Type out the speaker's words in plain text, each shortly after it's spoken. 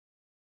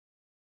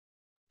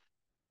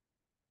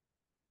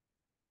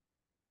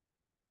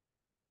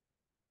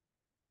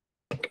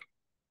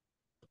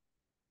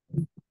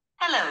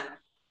Hello.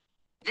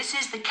 This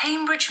is the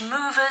Cambridge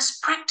Movers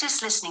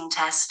Practice Listening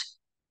Test.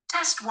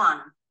 Test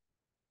 1.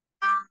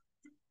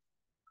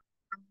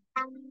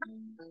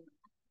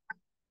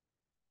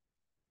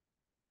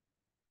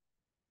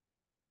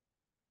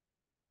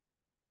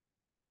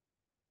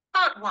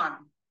 Part 1.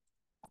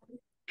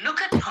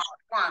 Look at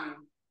part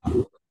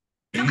 1.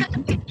 Look at the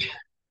picture.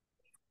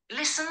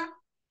 Listen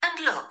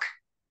and look.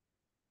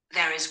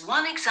 There is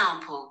one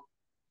example.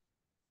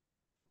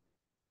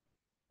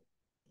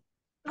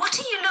 What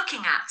are you looking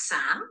at,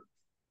 Sam?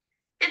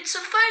 It's a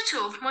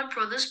photo of my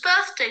brother's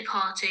birthday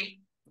party.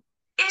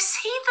 Is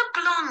he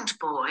the blonde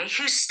boy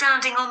who's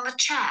standing on the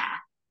chair?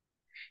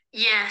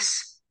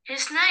 Yes,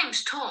 his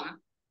name's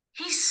Tom.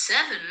 He's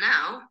 7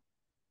 now.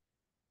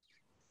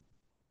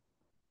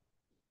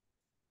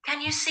 Can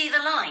you see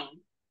the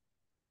line?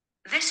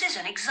 This is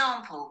an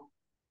example.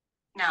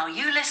 Now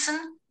you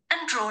listen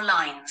and draw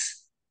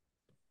lines.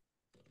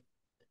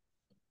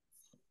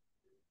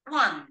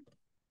 1.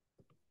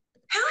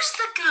 Who's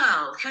the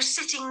girl who's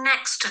sitting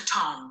next to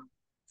Tom?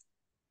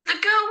 The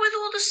girl with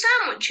all the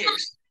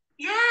sandwiches.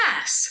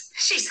 Yes,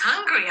 she's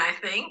hungry, I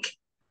think.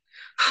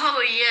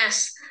 Oh,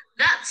 yes,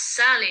 that's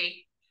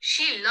Sally.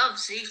 She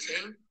loves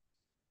eating.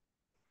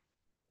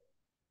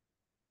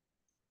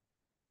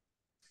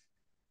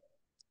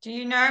 Do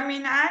you know me,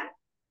 Nan?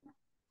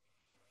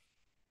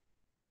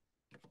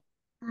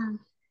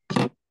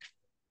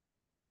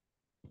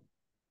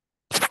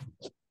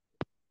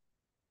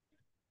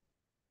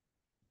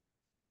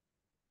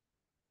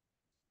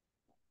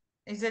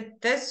 Is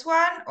it this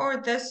one or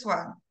this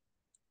one?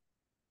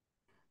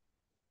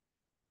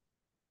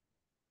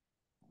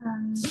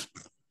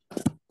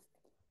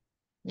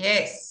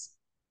 Yes.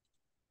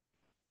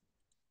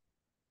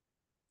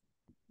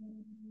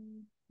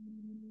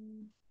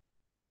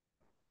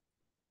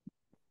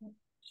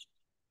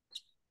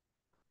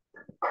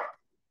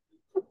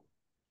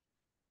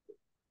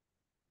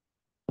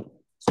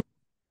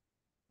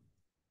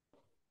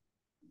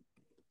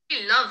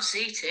 She loves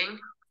eating.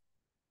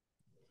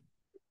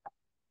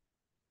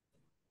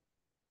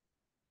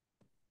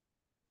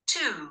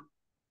 2.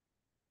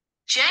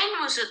 Jane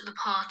was at the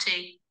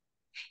party.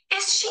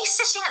 Is she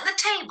sitting at the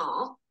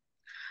table?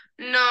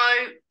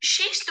 No,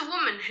 she's the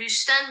woman who's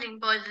standing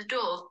by the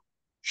door.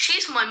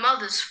 She's my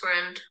mother's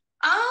friend.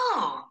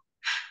 Oh,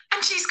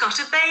 and she's got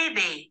a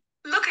baby.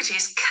 Look at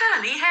his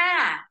curly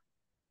hair.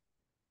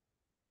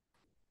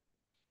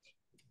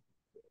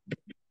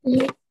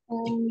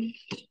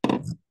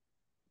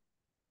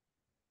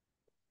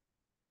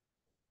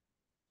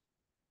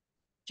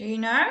 Do you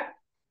know?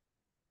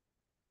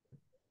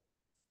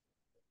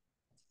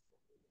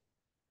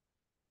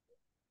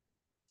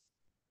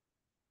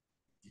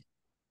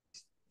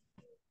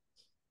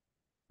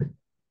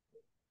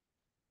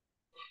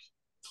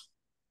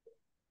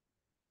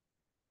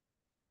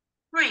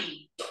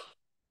 Three.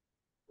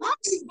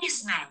 What's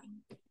his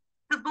name?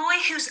 The boy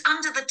who's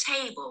under the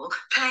table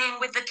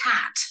playing with the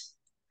cat.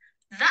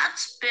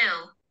 That's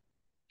Bill.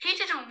 He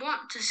didn't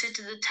want to sit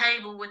at the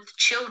table with the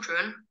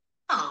children.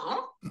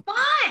 Oh,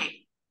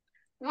 why?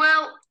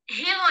 Well,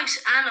 he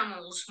likes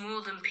animals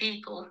more than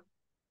people.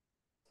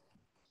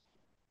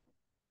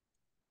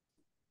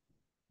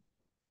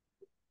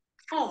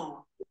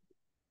 4.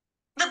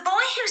 The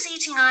boy who's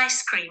eating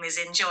ice cream is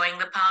enjoying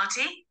the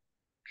party.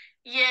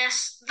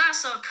 Yes,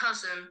 that's our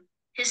cousin.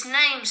 His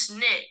name's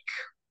Nick.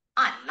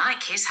 I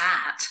like his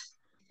hat.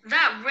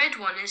 That red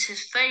one is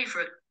his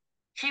favourite.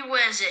 He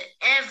wears it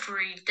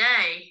every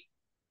day.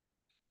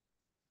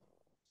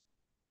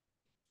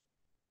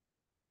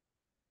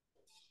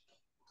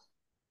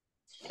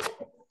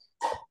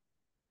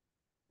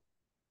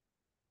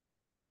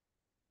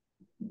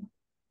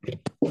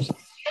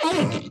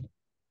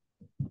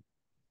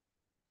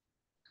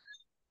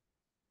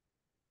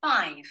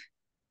 Five.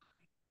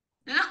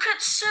 Look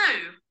at Sue.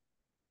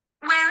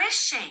 Where is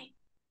she?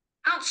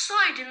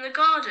 Outside in the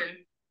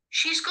garden.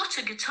 She's got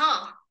a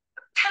guitar.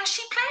 Can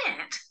she play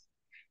it?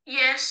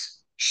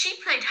 Yes,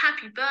 she played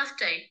Happy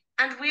Birthday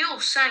and we all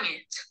sang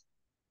it.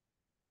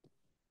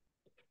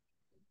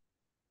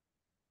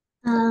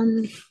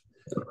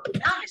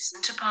 Now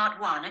listen to part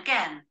 1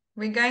 again.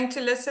 We're going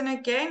to listen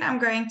again. I'm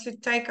going to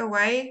take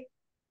away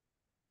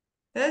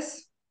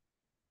this.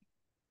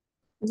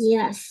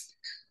 Yes.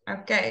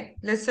 Okay,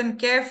 listen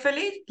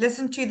carefully.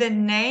 Listen to the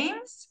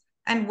names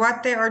and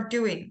what they are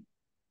doing.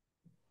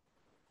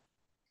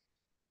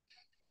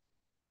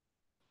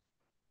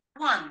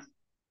 1.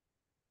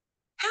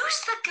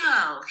 Who's the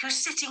girl who's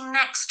sitting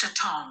next to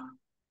Tom?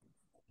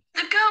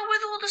 The girl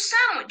with all the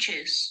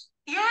sandwiches.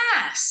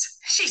 Yes,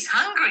 she's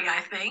hungry,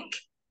 I think.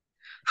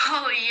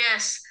 Oh,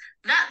 yes,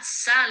 that's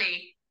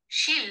Sally.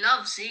 She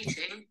loves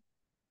eating.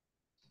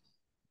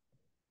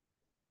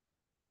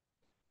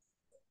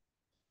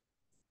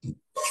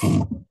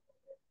 2.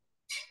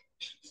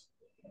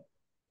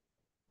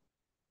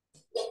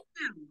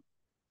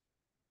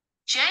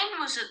 Jane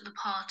was at the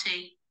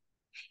party.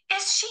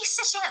 Is she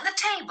sitting at the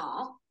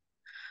table?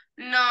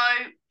 No,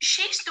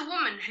 she's the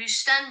woman who's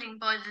standing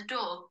by the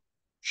door.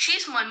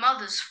 She's my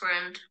mother's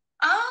friend.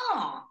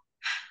 Oh,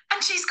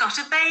 And she's got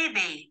a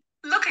baby.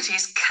 Look at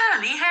his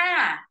curly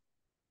hair.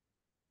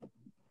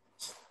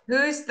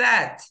 Who's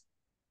that?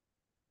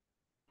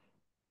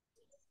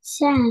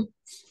 Sam.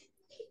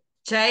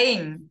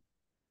 Jane.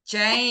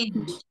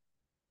 Jane.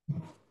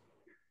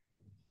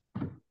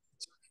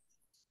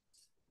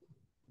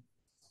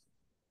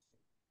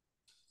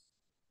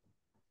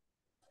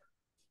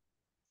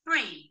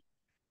 Three.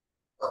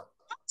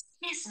 What's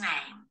his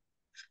name?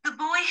 The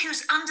boy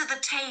who's under the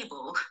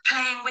table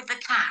playing with the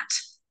cat.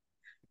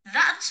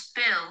 That's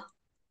Bill.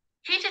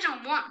 He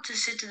didn't want to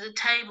sit at the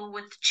table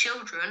with the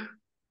children.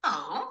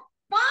 Oh,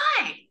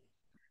 why?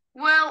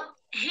 Well,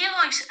 he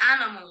likes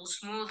animals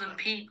more than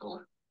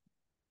people.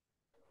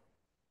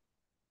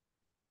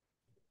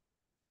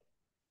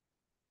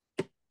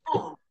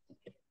 Oh.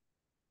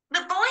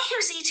 The boy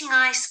who's eating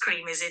ice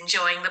cream is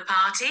enjoying the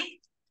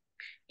party.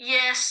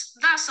 Yes,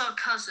 that's our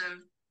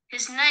cousin.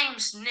 His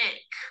name's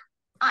Nick.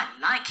 I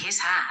like his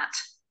hat.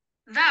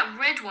 That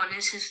red one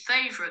is his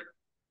favourite.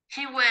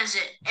 He wears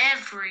it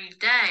every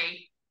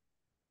day.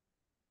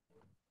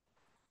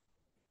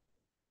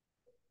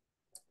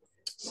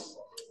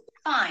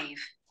 Five.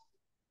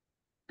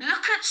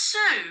 Look at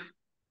Sue.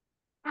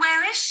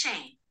 Where is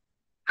she?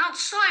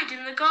 Outside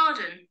in the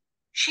garden.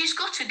 She's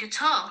got a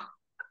guitar.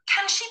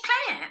 Can she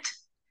play it?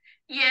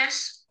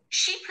 Yes,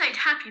 she played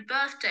Happy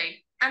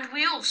Birthday and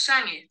we all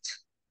sang it.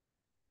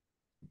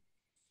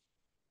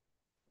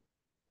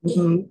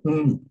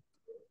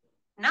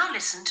 Now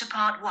listen to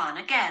part one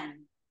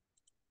again.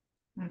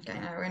 Okay,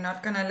 now we're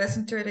not going to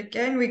listen to it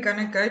again. We're going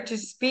to go to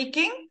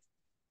speaking.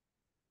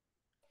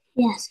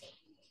 Yes.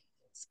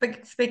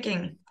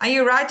 Speaking. Are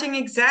you writing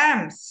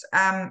exams,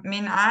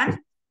 Min An?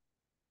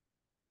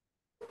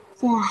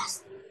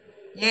 Yes.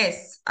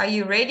 Yes. Are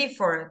you ready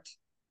for it?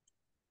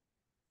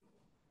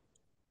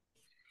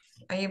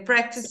 Are you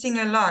practicing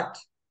a lot?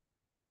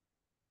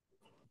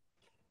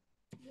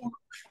 Yeah.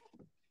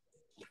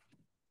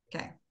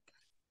 Okay.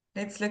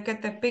 Let's look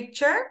at the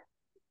picture.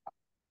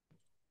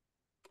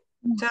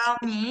 Yes. Tell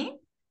me.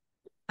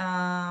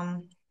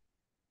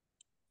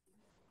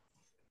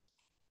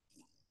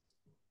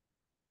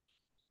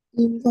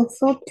 In the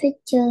first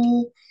picture,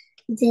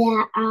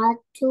 there are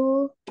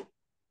two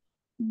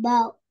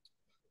boats,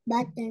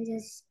 but in the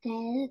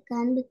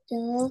second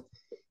picture,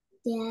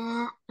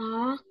 there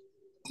are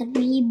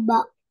three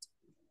boats.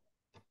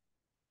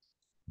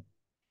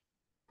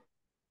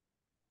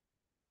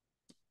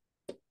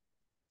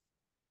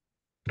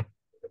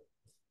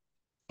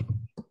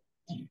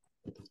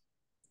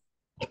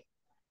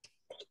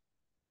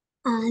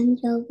 On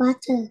the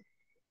water,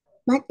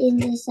 but in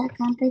the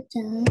second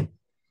picture,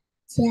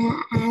 there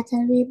are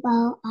three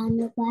boats on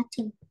the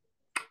water.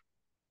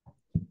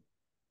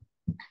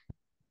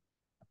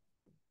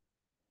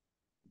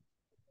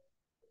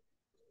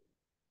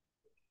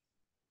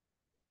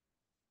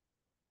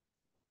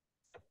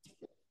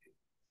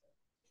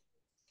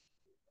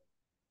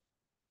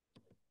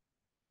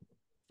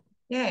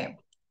 Yeah.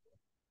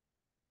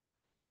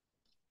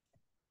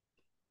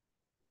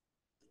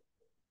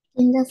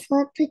 In the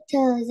first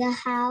picture, the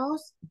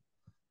house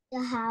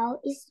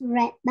is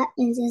red, but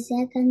in the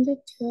second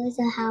picture,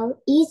 the house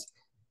is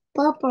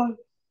purple.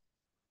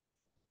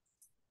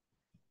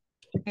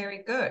 Very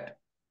good.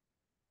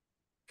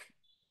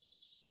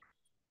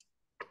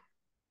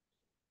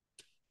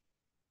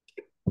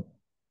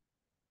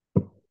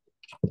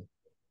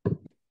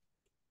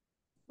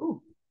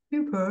 Oh,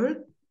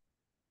 super.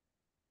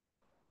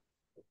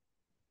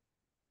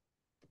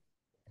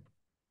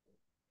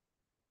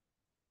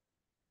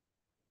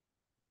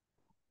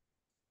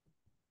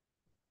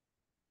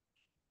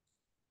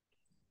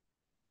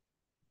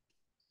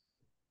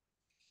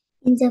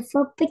 In the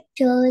first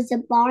picture,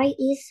 the boy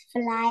is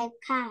flying a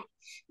kite,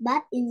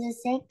 but in the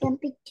second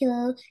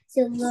picture,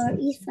 the girl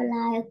is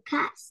flying a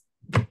kite.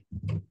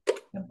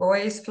 The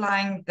boy is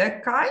flying the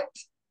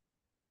kite.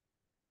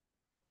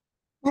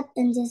 But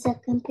in the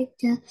second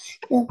picture,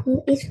 the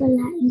girl is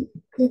flying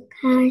the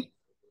kite.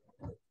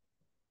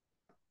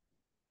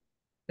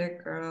 The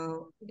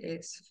girl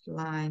is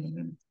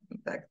flying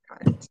the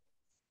kite. The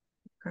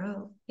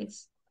girl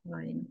is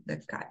flying the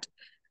kite.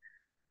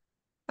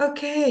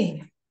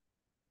 Okay.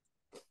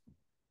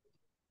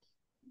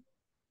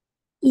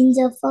 In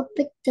the first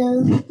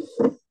picture,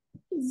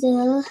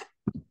 in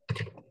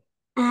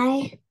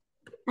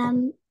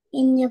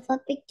the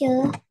first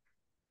picture,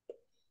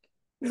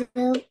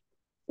 the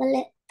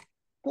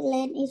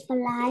plane is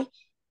flying.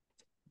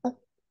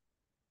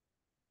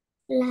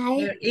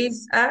 There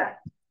is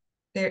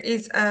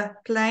a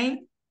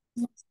plane.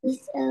 There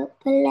is a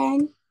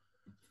plane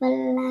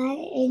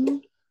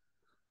flying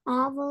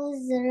over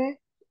the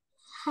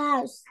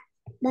house,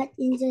 but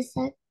in the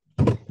second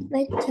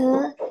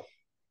picture,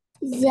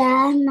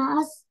 there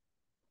not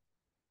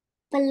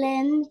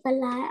plane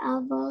fly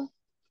over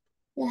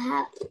the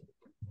house.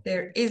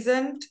 There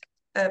isn't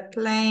a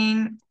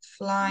plane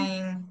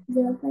flying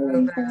The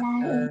plane over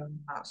flying the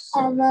house.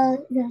 over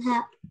the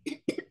house.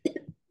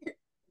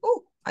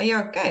 Oh, are you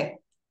okay?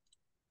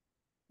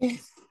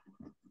 Yes.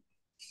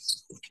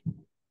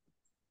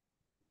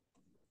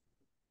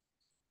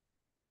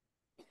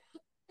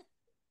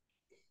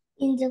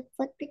 the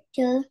first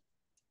picture,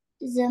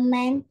 the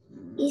man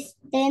is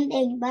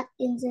standing, but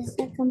in the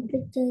second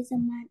picture, the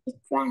man is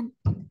running.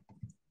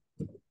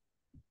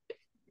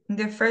 In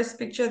the first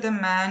picture, the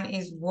man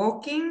is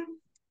walking,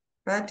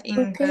 but in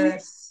Okay. the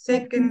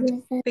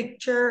second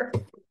picture,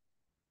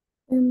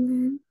 The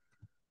man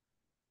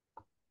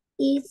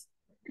is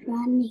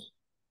running.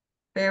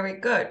 very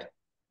good.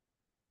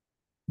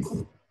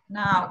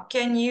 Now,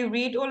 can you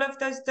read all of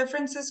those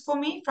differences for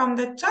me from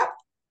the top?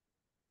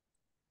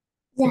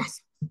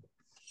 Yes.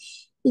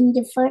 In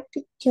the first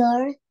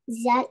picture,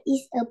 there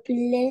is a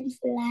plane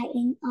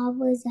flying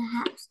over the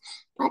house.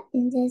 But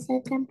in the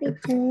second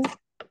picture,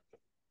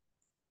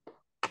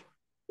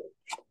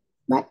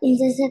 there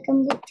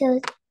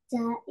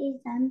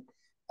isn't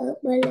a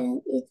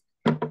plane is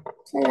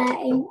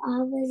flying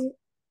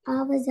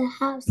over the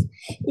house.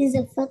 In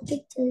the first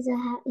picture, the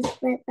house is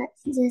red, but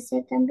in the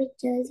second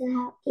picture, the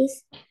house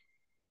is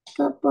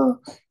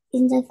purple.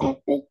 In the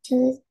first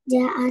picture,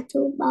 there are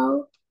two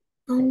boats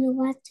on the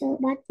water,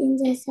 but in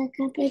the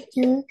second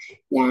picture,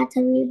 there are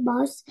three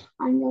boats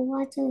on the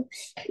water.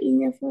 In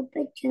the first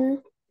picture,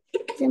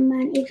 the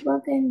man is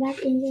walking, but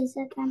in the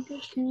second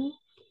picture,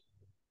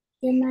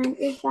 the man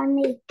is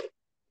running.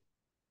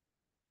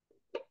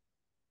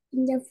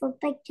 In the first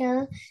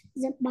picture,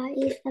 the bird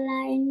is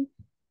flying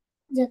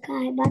the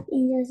kite, but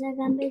in the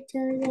second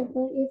picture, the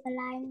bird is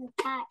flying the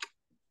kite.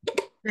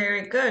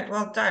 Very good,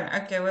 well done.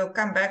 Okay, we'll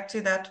come back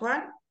to that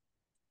one.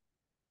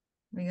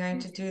 We're going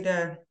to do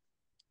the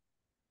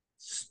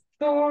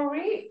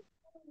story.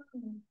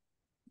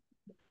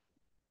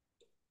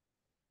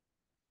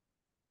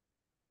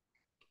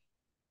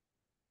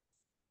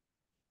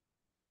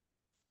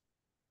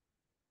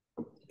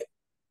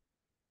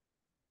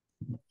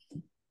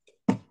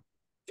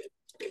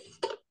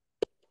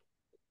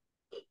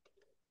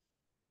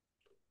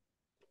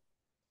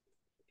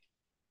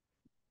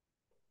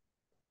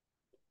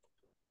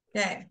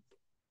 Okay.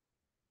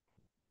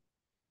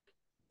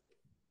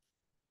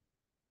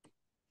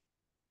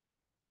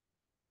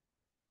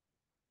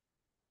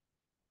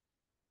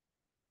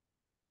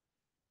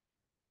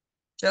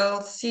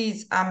 Jill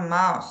sees a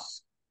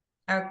mouse.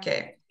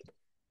 Okay.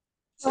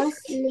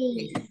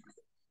 Firstly,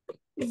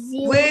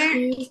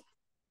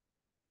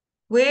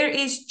 Where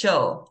is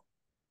Jill?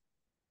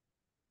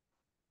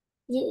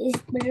 She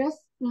is brush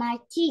my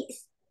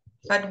teeth.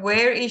 But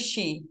where is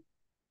she?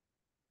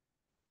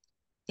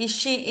 Is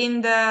she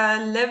in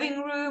the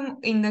living room,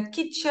 in the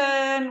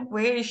kitchen?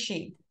 Where is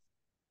she?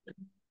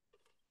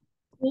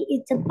 She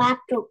is the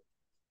bathroom.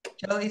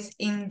 Jill is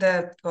in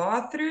the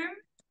bathroom.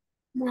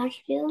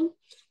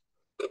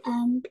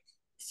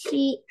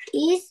 She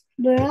is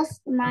brush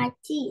my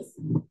teeth.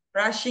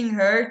 Brushing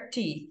her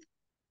teeth.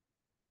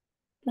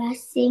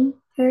 Brushing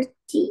her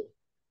teeth.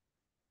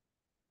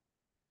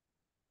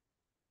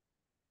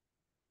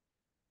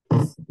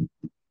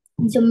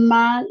 The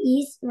man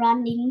is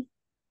running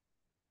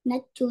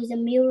next to the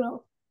mirror.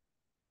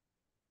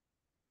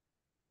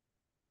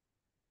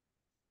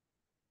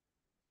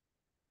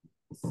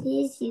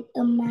 She is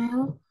a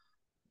mouse.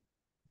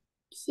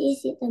 She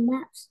is a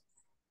mouse.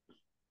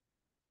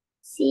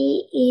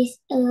 She is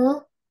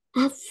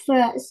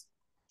afraid.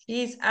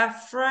 She's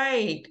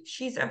afraid.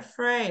 She's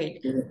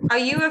afraid. Are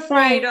you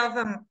afraid of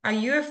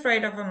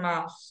a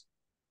mouse?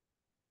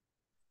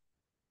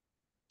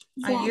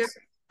 Yes.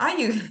 Are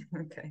you?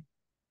 Okay.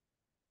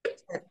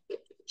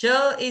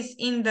 Jill is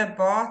in the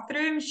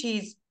bathroom.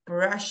 She's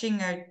brushing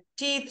her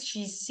teeth.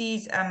 She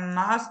sees a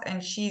mouse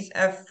and she's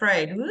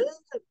afraid.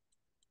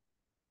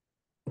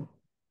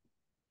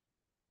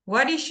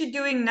 What is she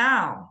doing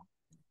now?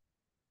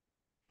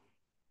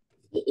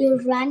 She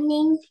is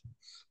running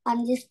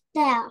on the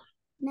stair.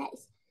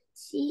 Next,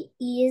 Jill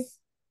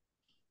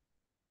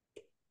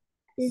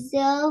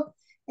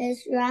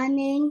is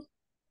running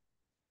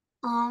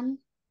on.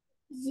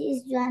 She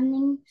is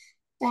running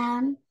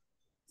down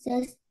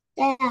the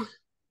stair.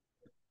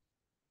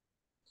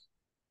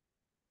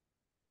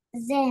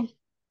 Then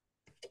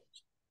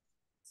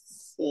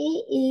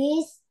she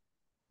is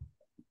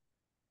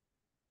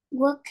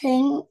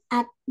working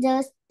at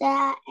the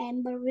stair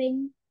and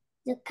bring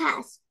the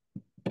cat.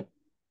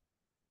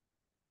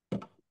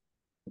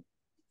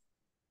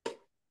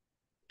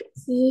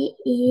 She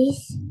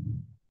is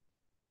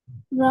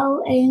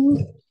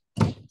going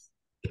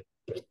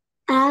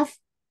upstairs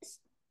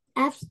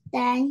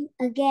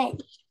again.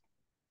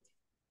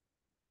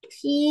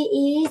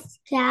 She is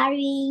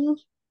carrying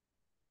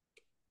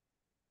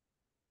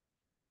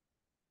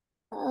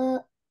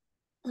her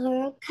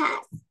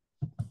cat.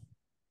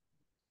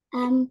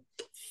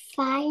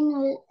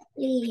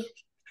 Finally,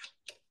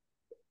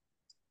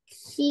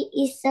 she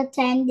is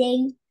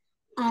standing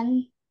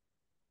on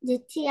the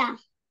chair.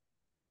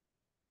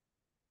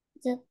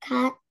 The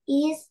cat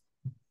is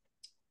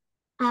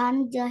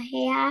on the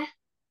hair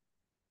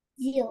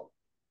wheel.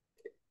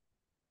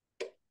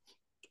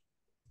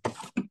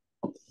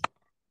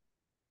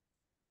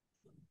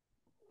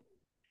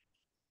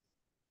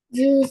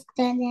 Jill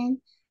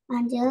standing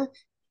on the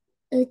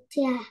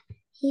chair.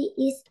 He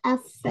is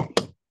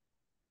afraid.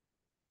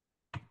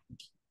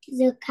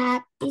 The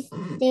cat is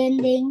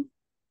standing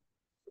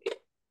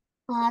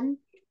on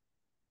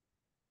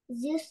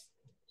this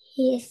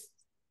his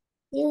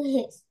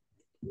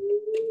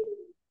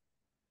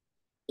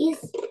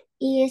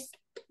is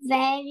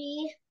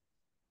very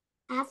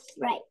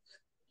afraid.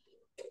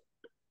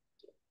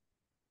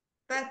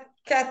 That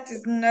cat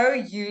is no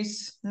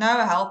use,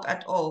 no help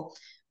at all.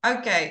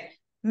 Okay,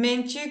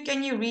 Menchu,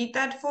 can you read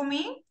that for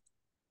me?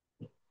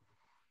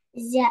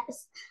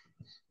 Yes.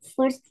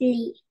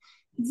 Firstly,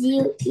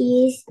 Jill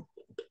is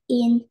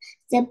in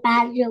the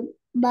bathroom,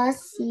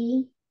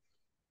 busy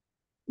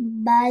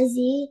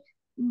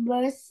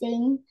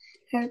brushing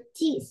her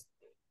teeth.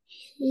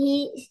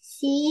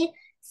 She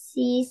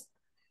sees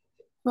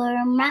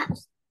her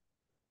mouse.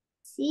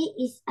 She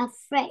is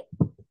afraid.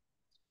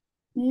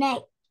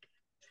 Next,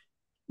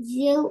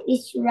 Jill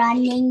is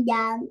running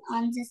down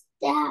on the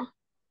stairs.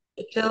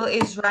 Jill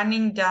is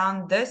running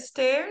down the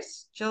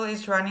stairs. Jill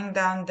is running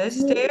down the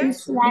Jill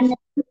stairs.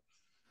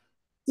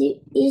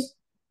 is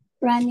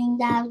running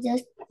down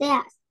the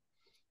stairs.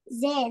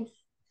 Then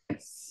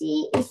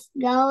she is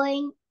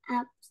going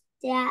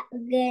upstairs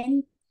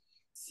again.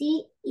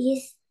 She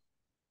is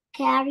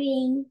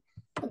carrying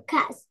a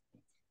cat.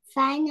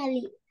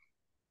 Finally,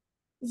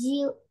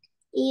 Jill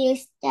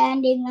is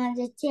standing on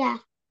the chair.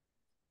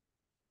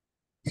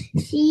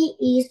 She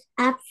is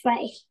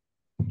afraid.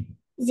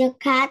 The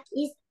cat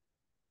is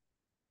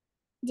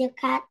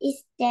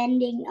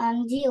standing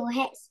on Jill's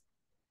head.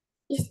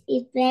 It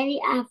is very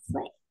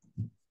afraid.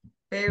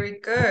 Very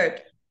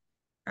good.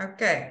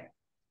 Okay.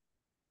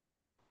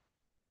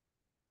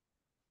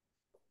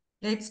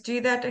 Let's do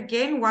that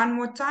again one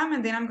more time,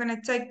 and then I'm going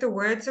to take the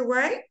words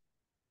away.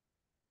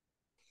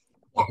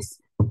 Yes.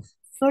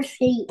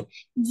 Firstly,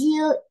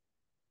 Jill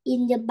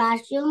in the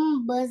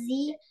bathroom,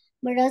 busy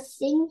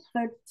brushing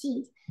her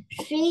teeth.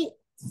 She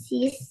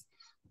sees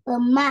a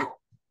mouse.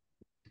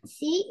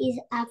 She is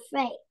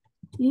afraid.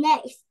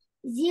 Next,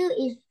 Jill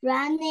is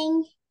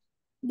running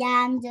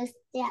down the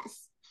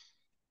stairs.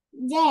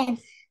 Then,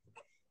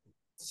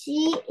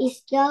 she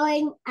is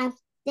going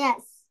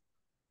upstairs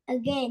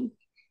again.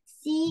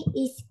 She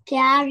is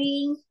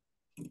carrying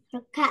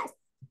her cat.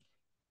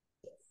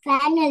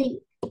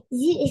 Finally,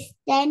 Jill is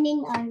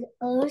standing on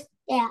a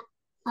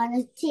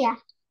chair.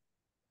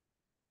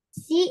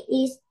 She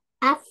is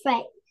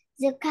afraid.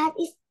 The cat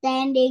is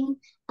standing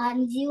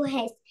on Jill's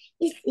head.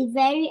 It is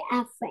very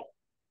afraid.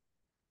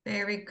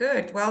 Very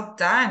good. Well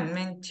done,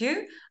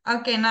 Mintu.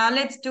 Okay, now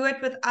let's do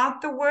it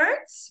without the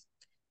words.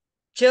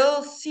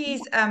 Jill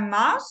sees a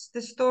mouse.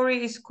 The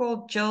story is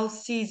called Jill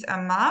Sees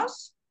a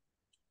Mouse.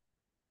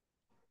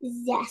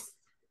 Yes.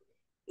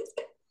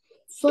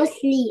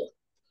 Firstly,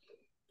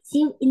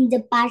 Jill in the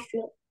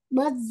bathroom.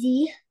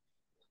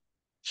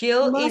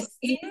 Jill is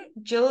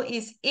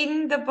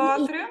in the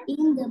bathroom.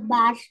 In the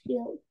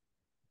bathroom.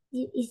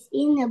 Jill is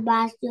in the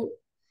bathroom.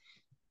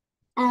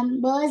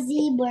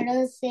 Busy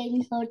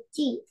brushing her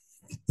teeth.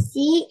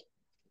 She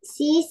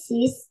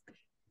sees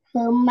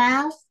her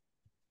mouse.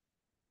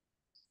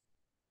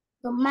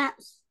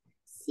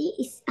 She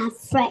is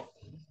afraid.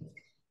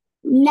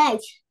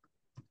 Next,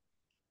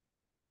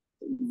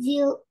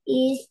 Jill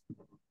is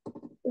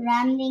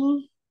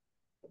running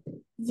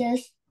the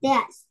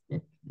stairs.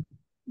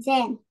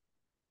 Then,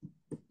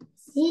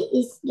 she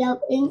is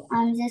going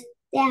on the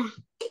stairs.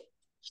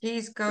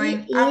 She's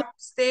going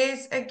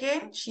upstairs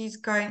again. She's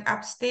going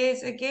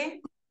upstairs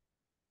again.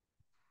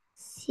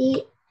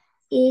 She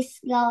is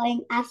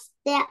going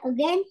upstairs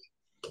again.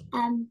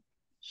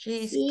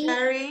 She's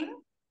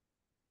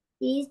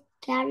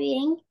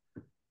carrying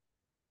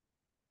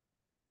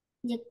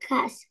the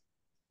cat.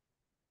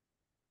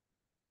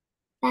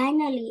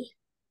 Finally,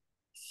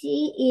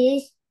 she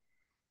is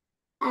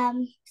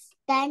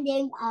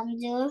standing on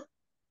the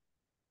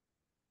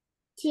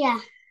chair.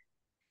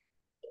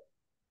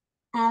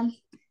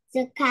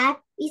 The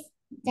cat is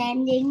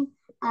standing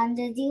on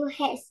the Jill's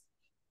head.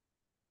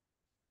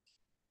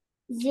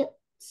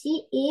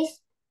 She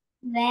is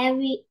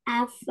very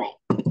afraid.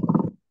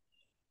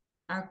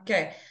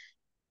 Okay.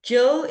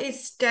 Jill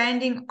is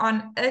standing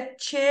on a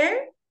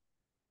chair.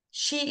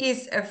 She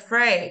is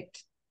afraid.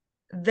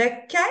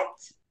 The cat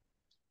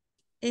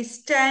is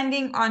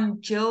standing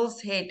on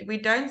Jill's head. We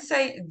don't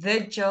say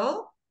the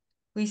Jill.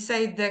 We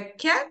say the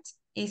cat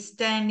is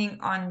standing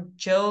on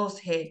Jill's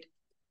head.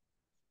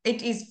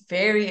 It is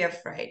very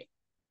afraid.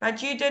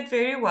 But you did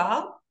very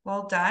well.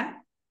 Well done.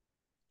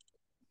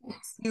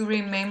 Yes. You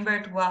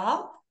remembered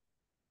well.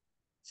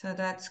 So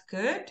that's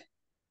good.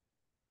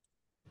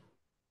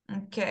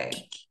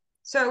 Okay.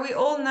 So we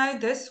all know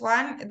this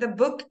one. The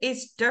book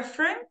is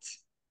different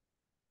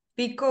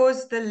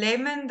because the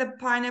lemon, the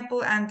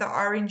pineapple, and the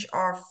orange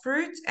are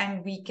fruits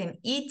and we can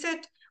eat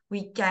it.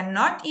 We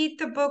cannot eat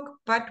the book,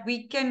 but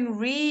we can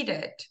read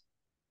it.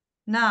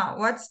 Now,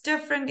 what's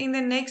different in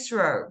the next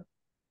row?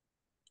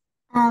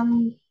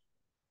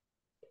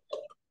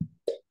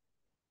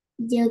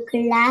 The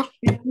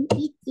classroom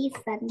is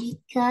different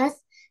because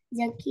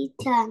the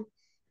kitchen,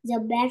 the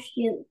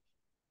bedroom,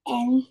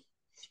 and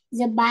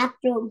the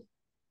bathroom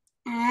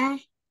are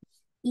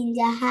in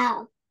the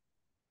house.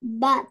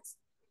 but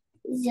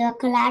the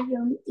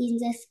classroom in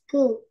the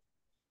school.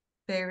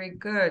 Very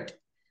good.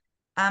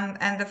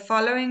 And the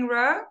following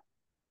row?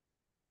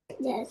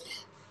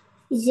 Yes.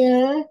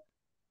 The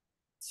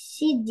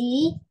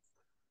CD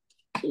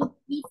is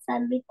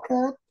different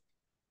because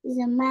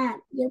the map,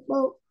 the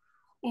book,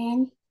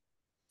 and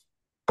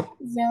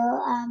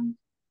the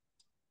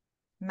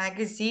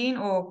Magazine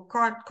or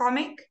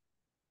comic?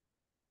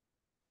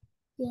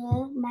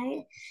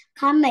 my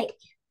comic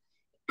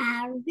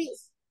are rich,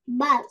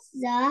 but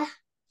the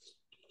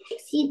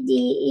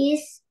CD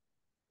is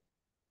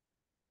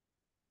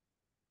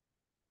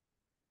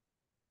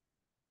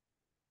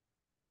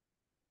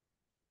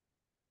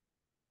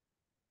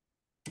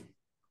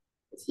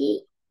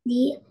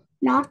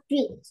not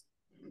rich.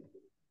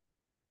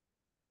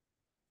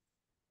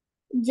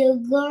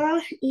 The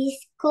girl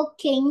is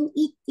cooking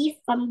it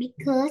different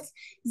because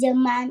the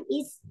man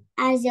is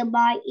the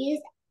bar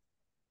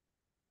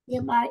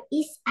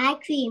is ice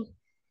cream.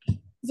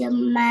 The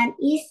man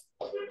is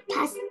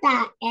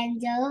pasta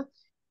and the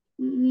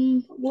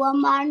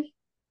woman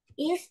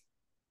is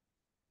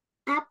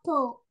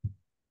apple.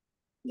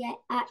 There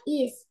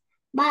is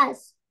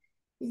bus.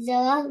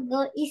 The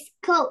girl is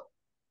coat.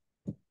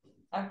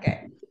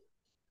 Okay.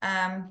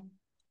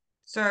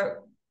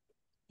 So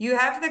you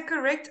have the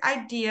correct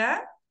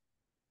idea.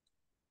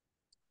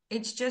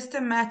 It's just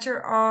a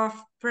matter of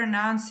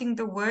pronouncing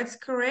the words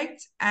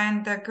correct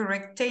and the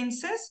correct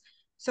tenses.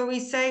 So we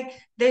say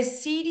the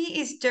CD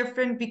is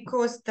different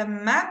because the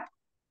map,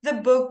 the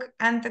book,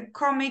 and the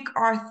comic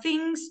are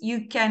things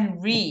you can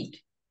read.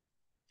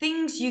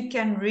 Things you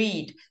can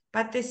read,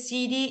 but the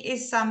CD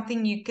is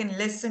something you can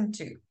listen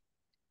to.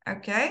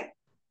 Okay?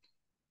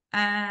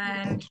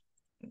 And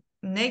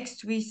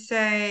next we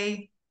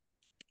say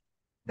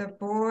the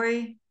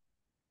boy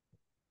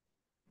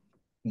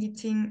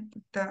eating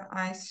the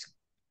ice,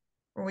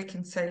 or we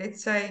can say,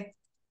 let's say,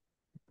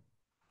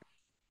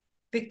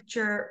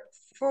 picture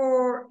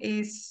 4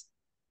 is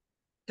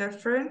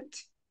different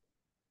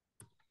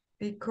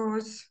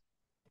because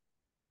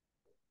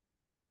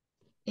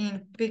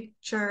in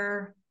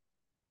picture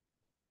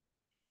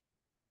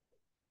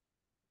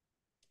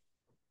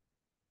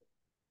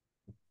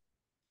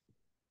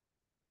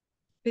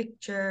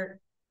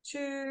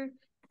 2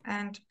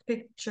 and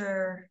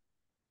picture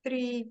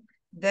 3,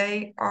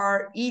 they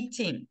are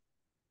eating.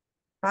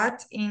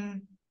 But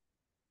in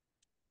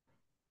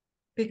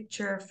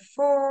picture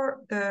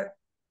 4, the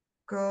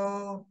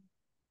girl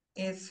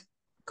is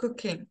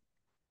cooking.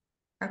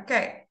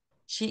 Okay,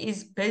 she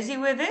is busy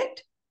with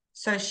it.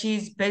 So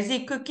she's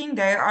busy cooking.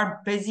 They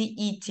are busy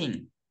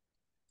eating.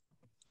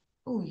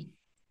 Ooh.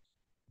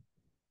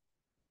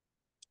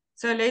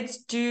 So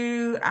let's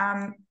do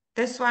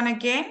this one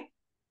again.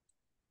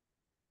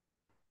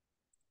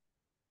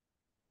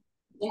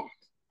 Yeah.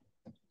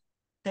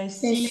 The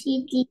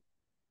CD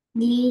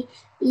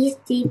is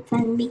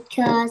different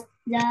because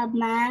the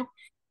map,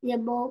 the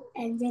book,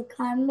 and the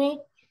comic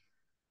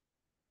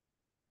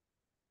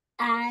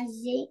are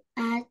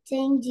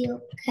things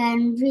you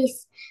can read,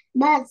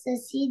 but the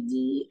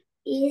CD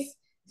is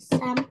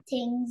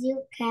something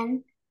you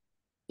can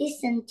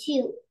listen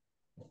to.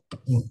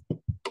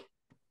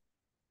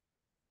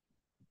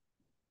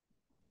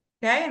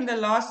 Okay, and the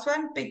last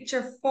one,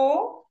 picture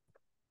 4.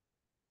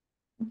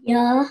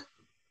 Yeah.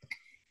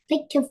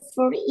 Picture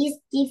 4 is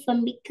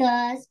different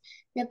because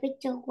the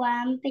picture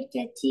 1,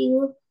 picture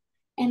 2,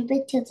 and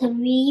picture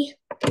 3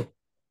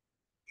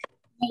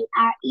 they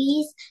are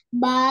is,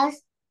 but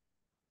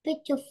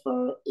picture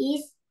 4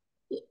 is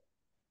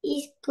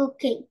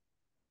cooking.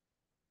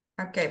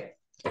 Okay.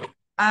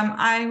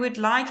 I would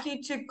like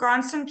you to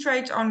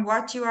concentrate on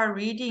what you are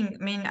reading,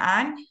 Min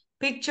An.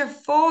 Picture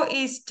 4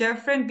 is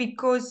different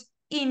because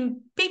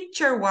in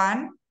picture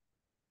 1,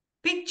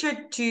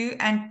 picture 2,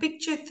 and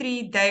picture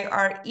 3, they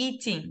are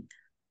eating.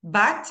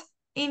 But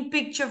in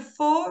picture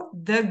 4,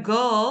 the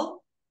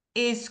girl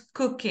is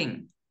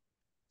cooking.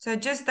 So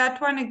just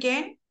that one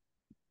again.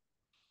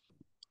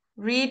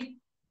 Read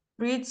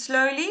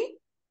slowly.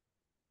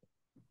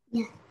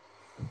 Yeah.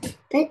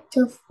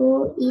 Picture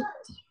 4 is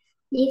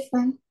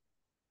different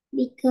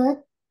because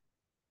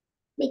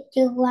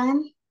picture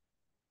 1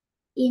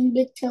 in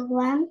picture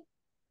 1,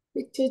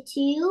 picture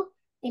 2,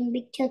 and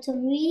picture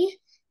 3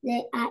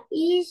 they are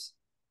each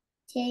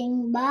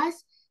taking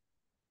baths.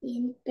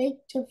 In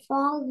picture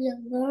 4 the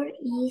girl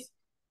is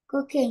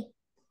cooking.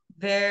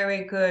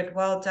 Very good.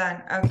 Well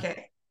done.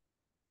 Okay.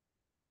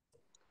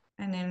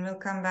 And then we'll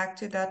come back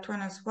to that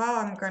one as well.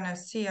 I'm going to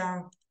see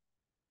how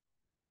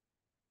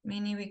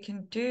many we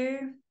can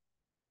do.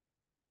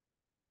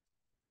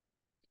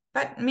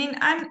 But Min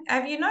An,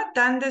 have you not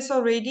done this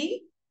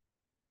already?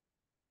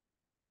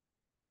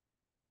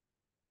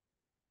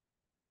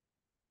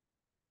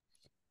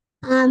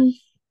 You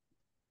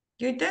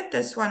did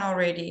this one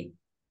already.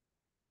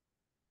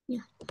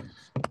 Yeah.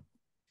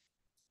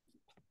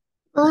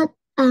 But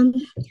in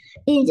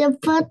the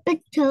first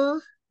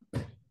picture,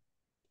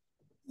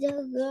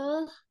 the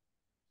girl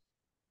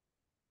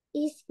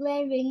is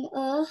wearing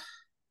a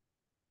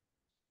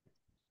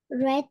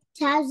red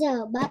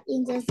trouser, but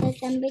in the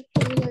second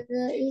picture, the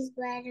girl is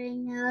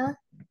wearing a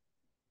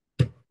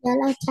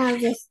yellow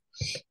trousers.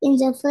 In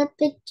the first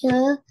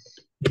picture,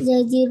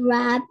 the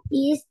giraffe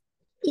is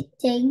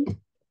eating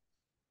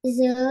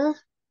the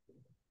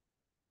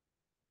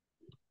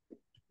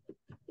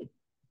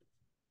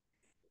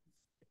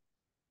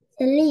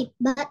leaf,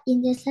 but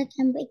in the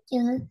second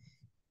picture,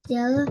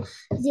 the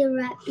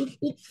giraffe is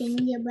eating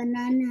the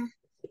banana.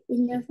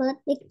 In the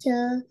first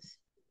picture,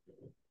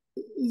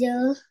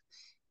 the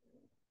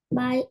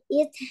bird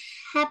is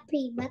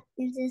happy, but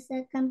in the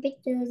second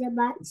picture, the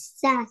bird is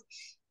sad.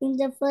 In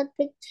the first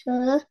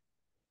picture,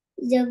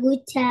 the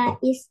guitar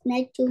is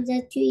next to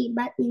the tree,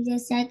 but in the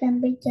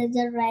second picture,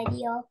 the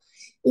radio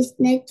is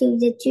next to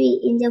the tree.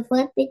 In the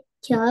first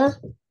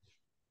picture,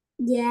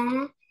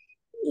 there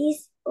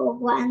is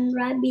one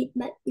rabbit,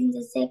 but in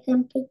the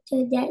second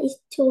picture, there is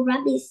two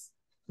rabbits.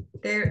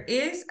 There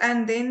is,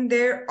 and then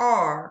there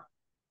are.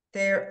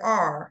 There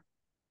are.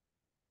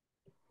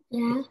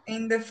 Yeah.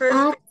 In the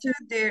first picture,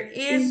 there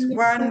is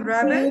one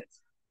rabbit.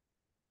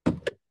 In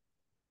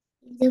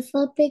the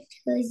first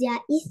picture, there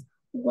is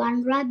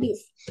one rabbit,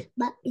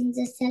 but in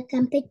the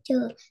second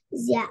picture,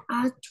 there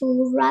are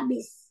two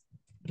rabbits.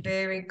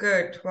 Very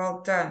good.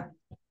 Well done.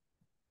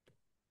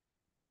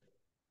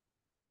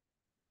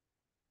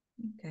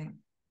 Okay.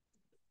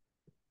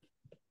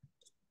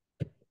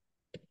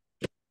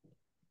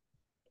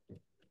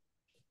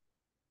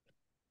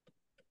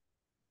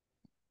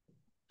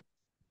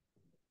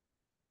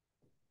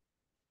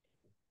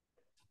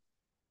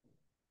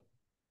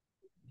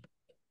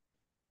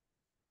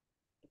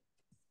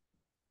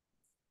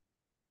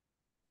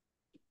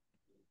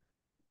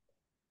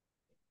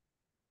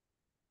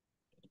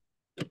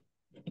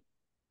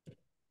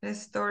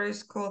 This story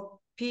is called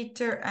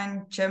Peter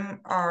and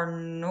Jim Are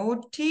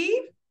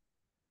Naughty.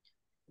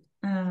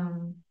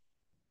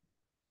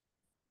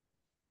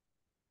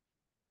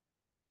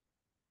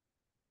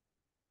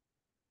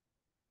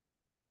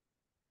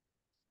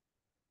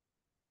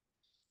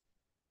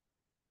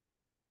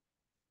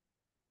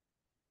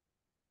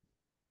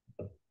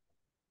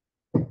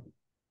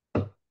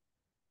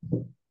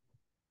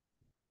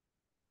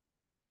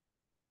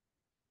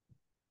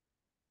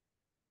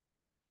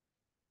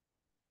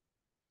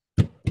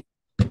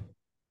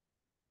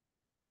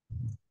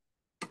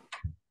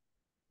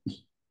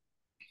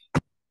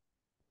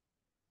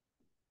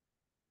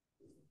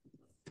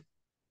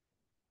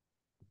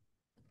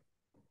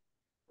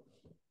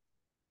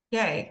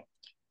 Okay.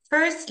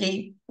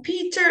 Firstly,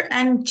 Peter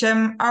and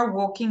Jim are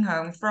walking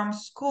home from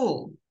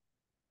school.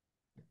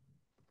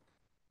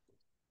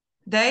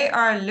 They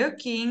are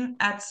looking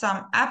at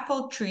some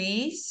apple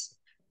trees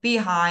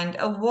behind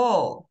a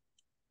wall.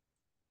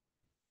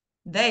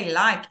 They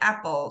like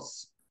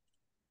apples.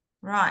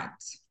 Right.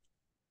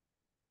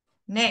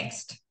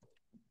 Next.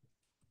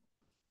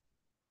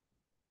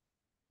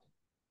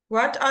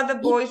 What are the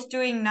boys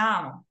doing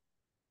now?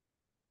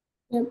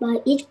 The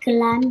boy is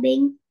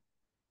climbing,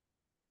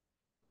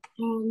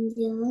 and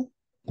the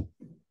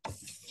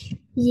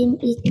Jim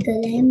is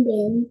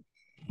climbing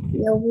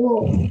the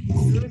wall.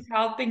 Who's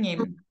helping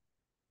him?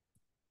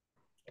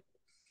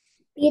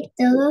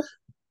 Peter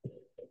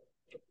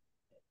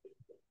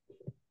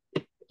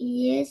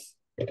is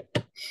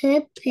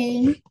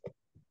helping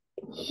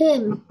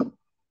him.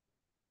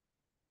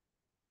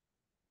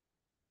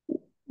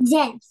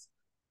 James,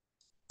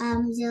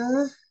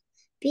 the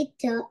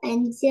Peter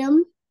and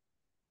Jim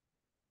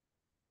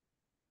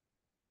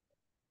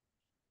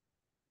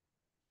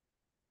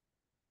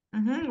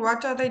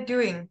What are they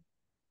doing?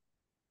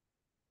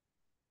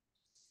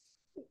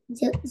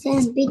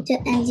 James, Peter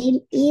and Jim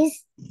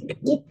is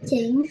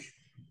eating.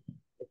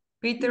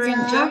 Peter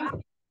and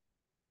Jim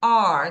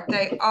are.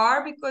 They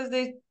are because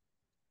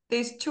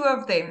there's two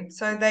of them.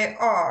 So they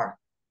are.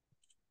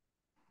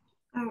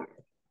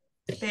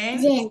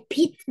 Then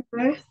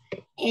Peter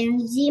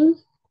and Jim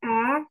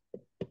are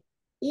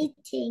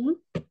eating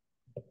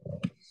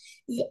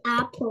the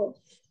apple.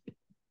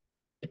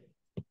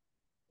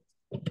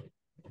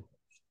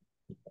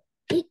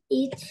 It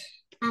is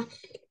a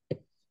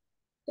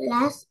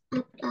last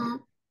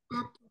apple.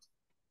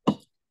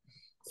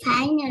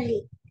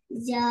 Finally,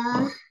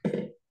 the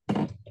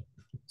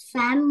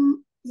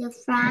farm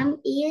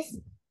is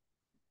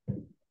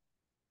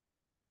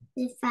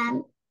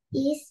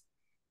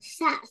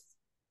shut.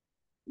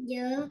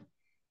 The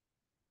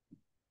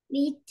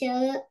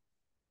Peter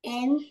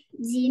and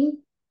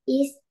Jim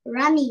is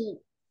running.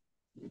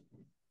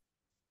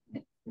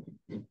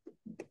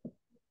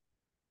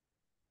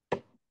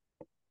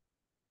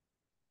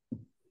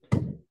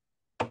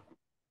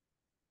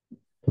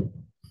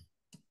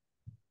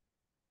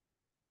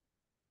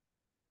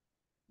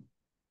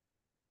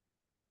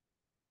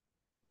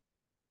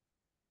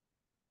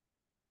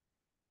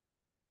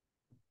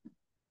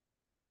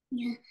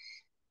 Yeah.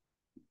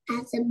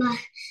 As the boy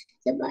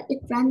is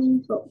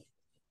running home.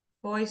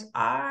 Boys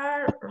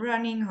are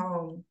running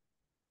home.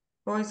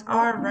 Boys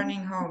are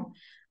running home.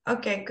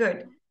 Okay,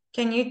 good.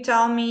 Can you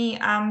tell me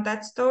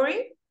that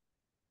story?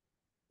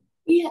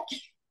 Yeah.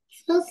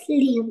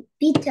 Firstly,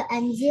 Peter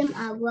and Jim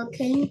are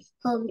walking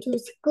home to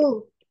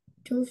school.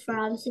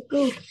 From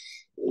school.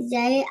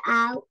 They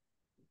are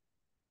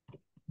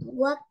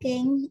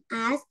working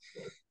at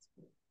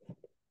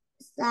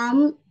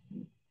some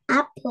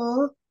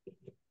apple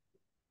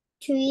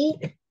tree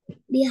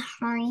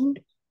behind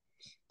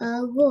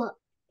a wood.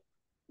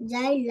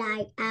 They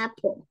like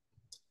apple.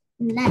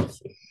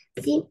 Next,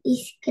 Jim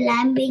is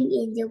climbing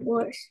in the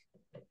woods.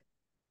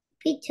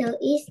 Peter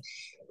is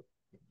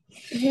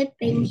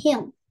helping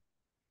him.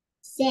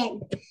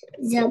 Then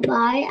the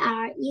boys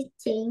are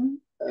eating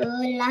a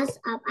lot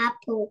of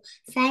apple.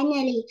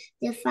 Finally,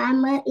 the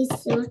farmer is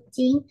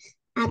shooting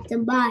at the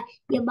boy.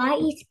 The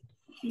boys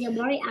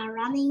are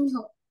running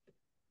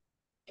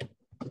home.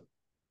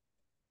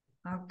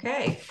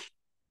 Okay.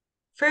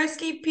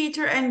 Firstly,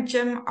 Peter and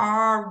Jim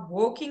are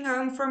walking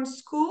home from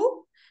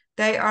school.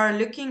 They are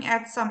looking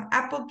at some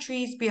apple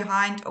trees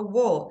behind a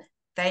wall.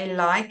 They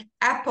like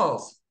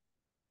apples.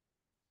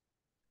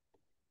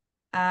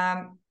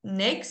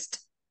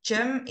 Next,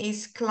 Jim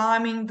is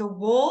climbing the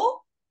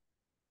wall.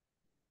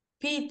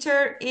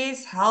 Peter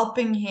is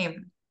helping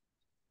him.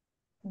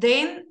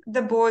 Then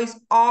the boys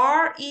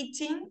are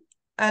eating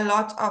a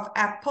lot of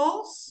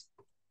apples.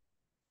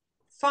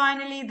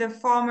 Finally, the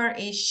farmer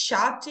is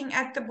shouting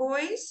at the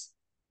boys.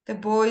 The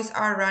boys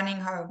are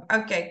running home.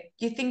 Okay,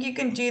 you think you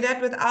can do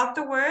that without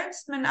the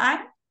words,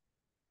 Minh?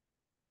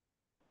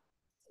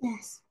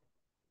 Yes.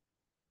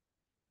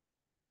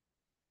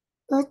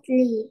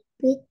 Firstly,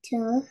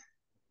 Peter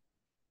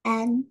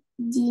and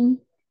Jim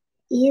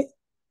is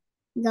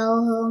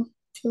go home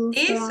to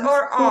Is from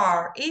or school.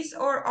 are? Is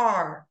or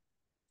are?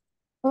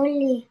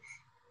 Only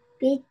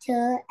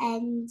Peter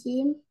and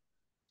Jim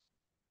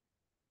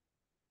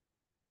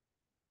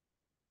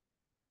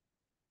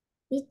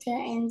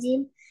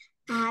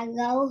are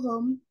go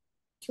home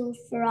to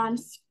from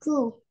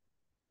school.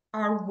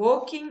 Are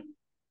walking.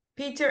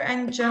 Peter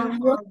and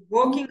Jim Are are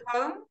walking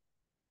home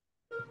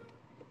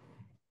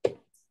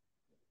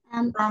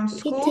from Peter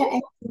school.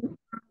 and Jim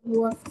are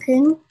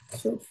walking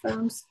to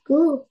from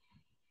school.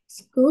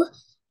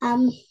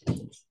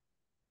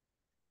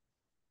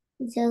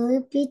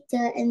 The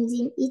Peter and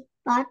Jim is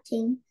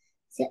parting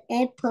the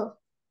apple.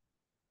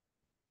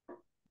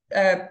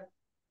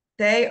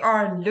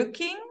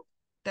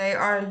 They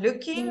are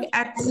looking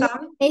at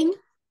some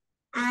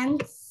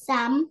and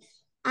some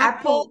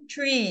apple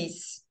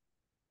trees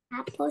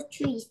apple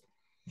trees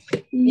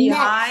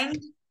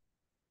behind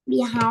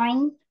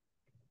behind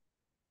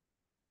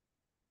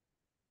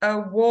a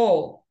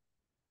wall.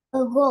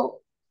 a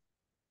wall.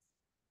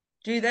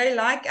 Do they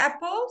like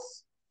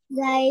apples?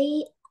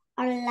 They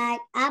are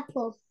like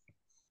apples.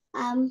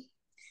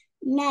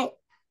 Next,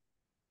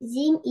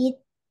 Jim is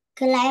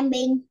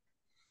climbing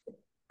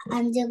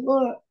on the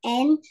wall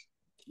and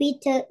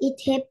Peter is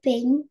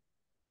helping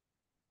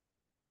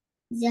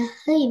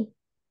him.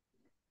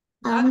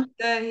 Not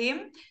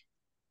him.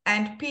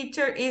 And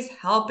Peter is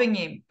helping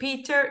him.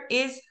 Peter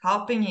is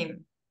helping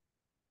him.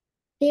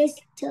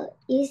 Peter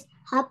is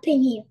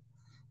helping him.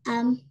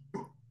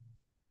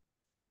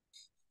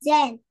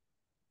 Then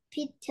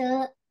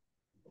Peter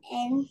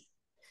and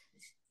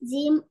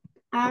Jim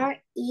are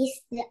eat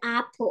the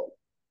apple.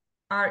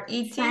 Are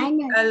eating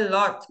Finally, a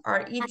lot.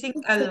 Are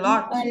eating a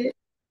lot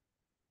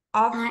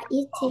of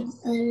eating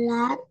a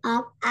lot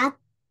of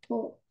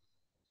apple.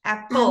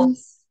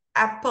 apples.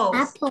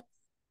 Apples.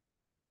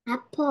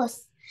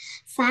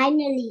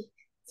 Finally,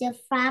 the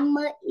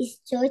farmer is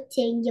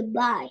shooting the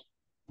boy.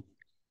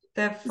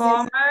 The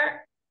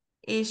farmer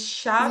is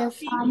shouting.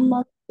 The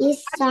farmer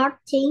is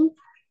shouting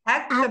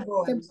at the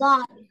boys.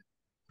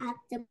 At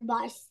the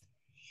boys.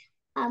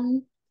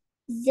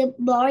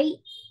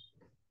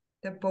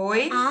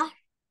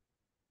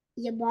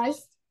 The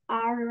boys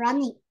are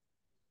running.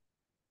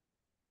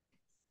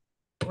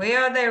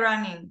 Where are they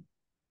running?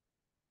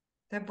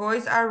 The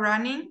boys are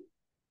running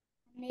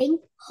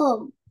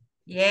Home.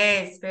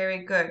 Yes,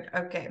 very good.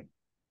 Okay.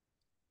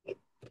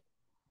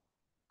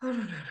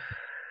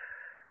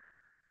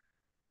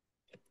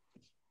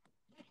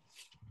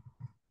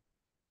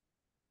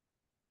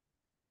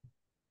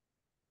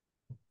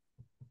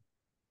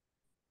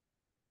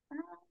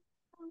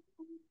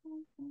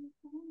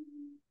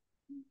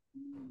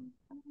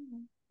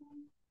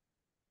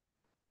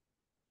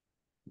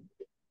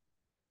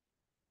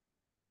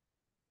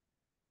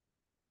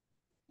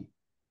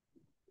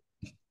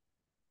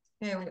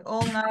 Okay, we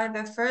all know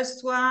the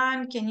first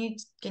one. Can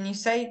you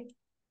say?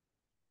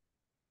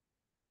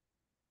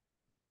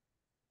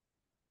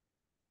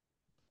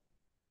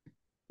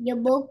 The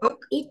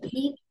book is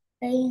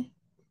different.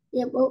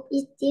 The book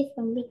is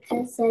different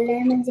because the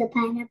lemon, the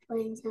pineapple,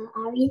 and the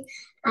orange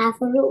are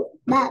fruit,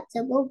 but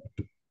the book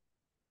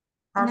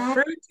Are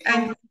fruit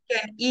and you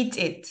can eat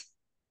it.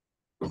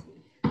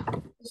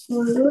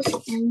 Fruit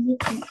and you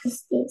can eat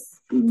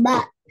this,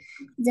 but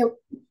the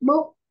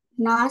book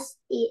not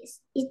is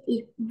it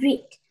is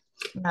read.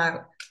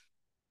 No.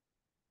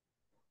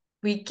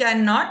 We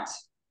cannot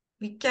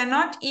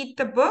eat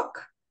the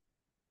book.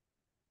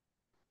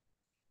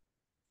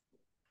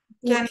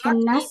 We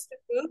cannot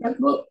eat the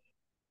book.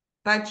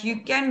 but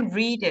you can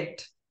read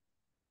it.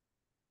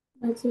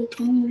 But you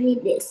can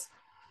read this.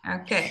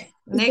 Okay,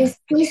 next.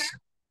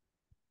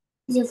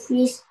 The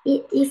fish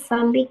eat it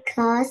from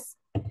because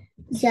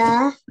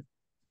the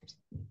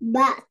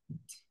bat,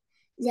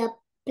 the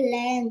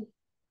plane,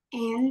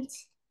 and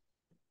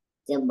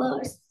the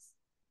birds,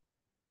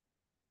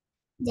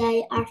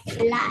 they are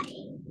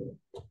flying,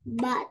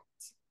 but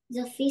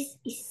the fish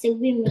is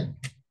swimming.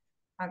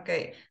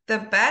 Okay, the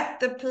bat,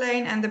 the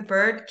plane, and the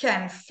bird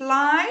can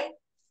fly.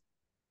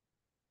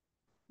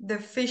 The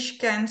fish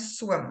can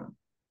swim.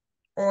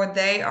 Or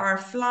they are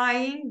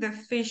flying, the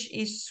fish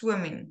is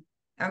swimming.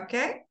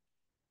 Okay?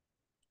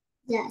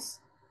 Yes.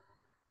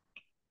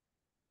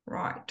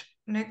 Right.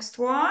 Next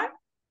one.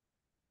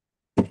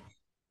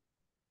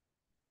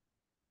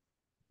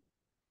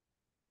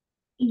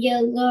 The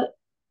girl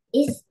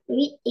is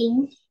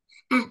reading.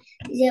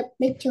 The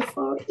picture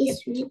 4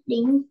 is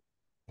reading.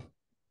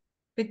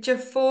 Picture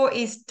 4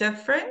 is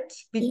different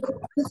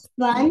because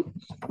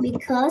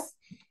because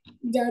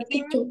the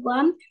picture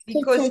 1,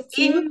 picture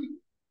 2.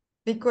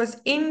 Because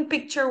in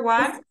picture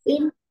 1.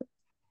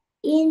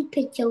 In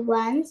picture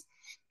 1,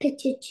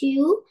 picture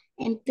 2,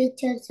 and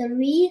picture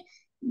 3,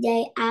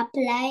 they are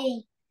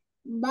playing.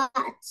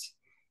 But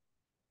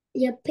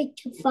the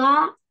picture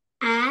 4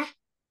 are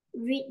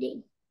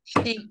reading.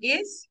 She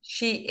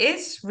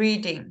is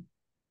reading.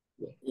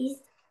 Is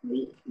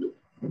reading.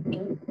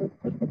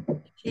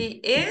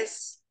 She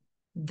is,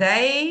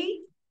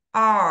 they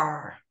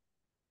are.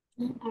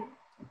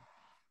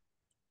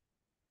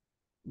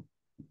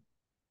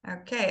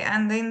 Okay,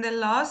 and then the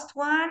last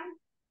one.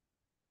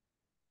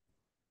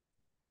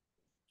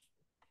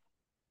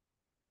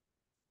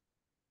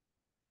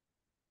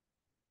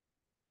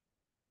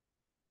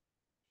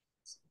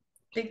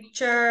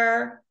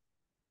 Picture.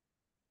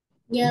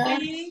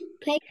 The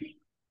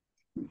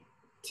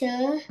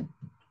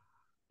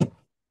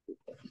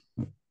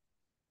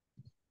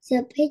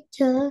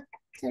picture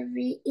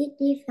 3 is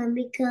different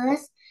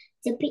because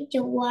the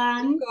picture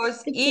 1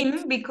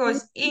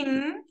 because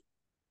in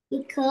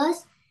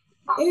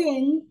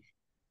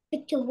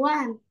picture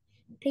 1,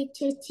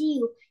 picture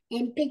 2,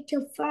 and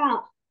picture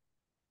 4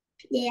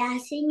 they are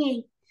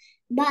singing,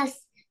 but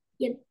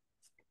the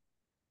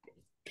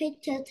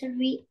picture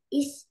 3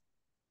 is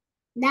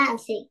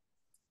dancing.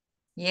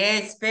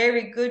 Yes,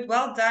 very good.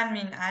 Well done,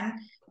 Minh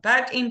Anh.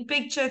 But in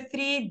picture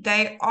 3,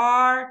 they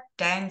are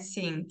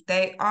dancing.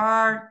 They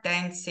are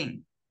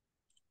dancing.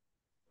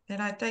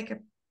 Did I take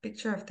a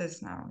picture of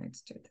this now?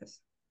 Let's do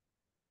this.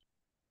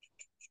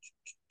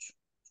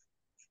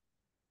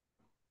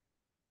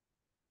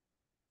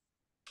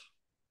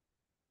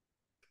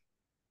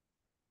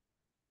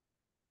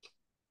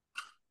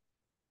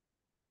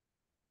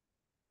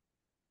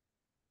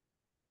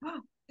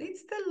 Oh,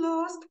 it's the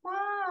last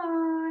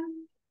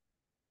one.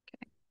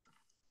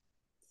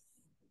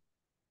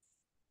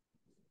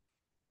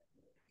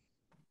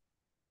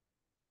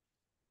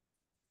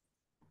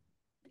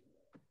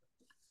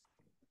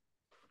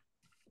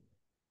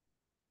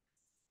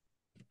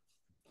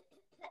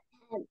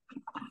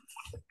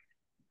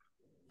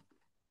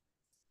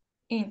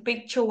 In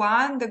picture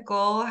 1, the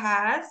girl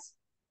has?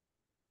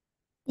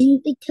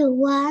 In picture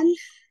 1,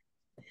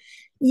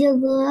 the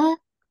girl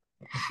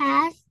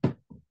has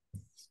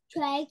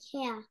straight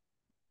hair.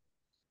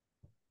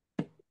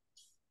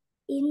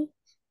 In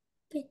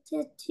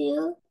picture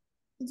 2,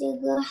 the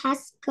girl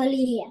has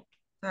curly hair.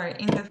 Sorry,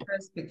 in the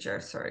first picture,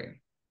 sorry.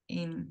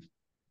 In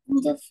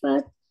the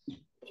first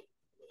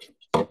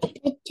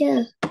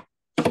picture,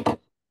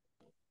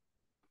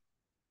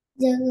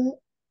 the girl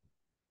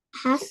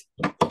has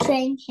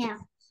straight hair.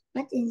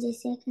 But in the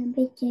second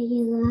picture,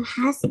 the girl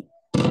has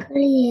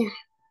curly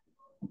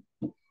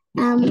hair.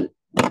 In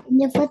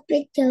the first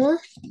picture,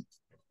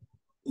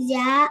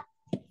 there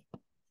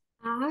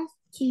are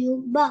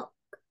 2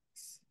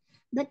 bugs.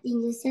 But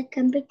in the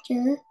second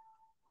picture,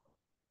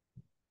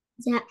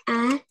 there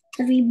are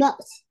 3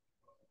 bugs.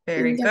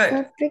 Very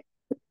good.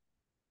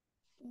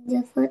 In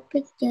the first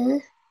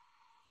picture,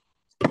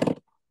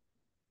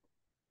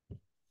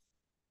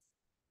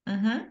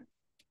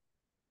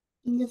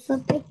 in the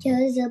first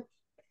picture,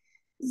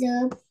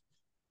 the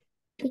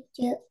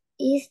picture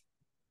is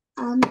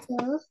on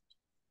the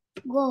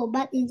go,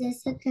 but in the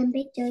second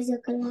picture, the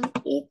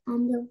cloud is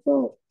on the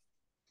go.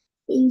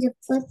 In the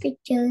first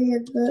picture, the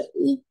girl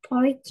is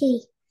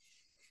party,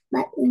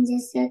 but in the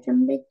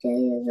second picture,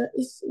 the girl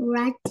is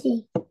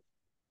writing.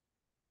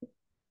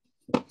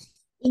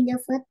 In the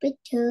first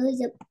picture,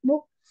 the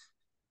book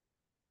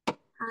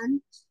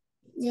on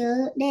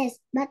the desk,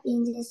 but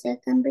in the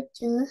second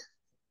picture,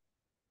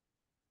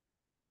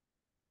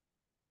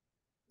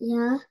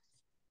 the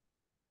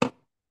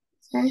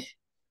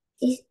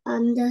is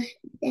on the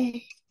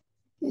desk.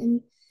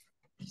 And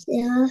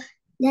the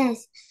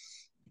desk.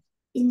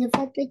 In the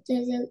first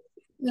picture, the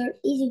girl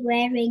is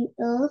wearing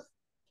a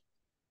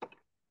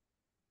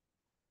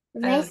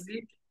red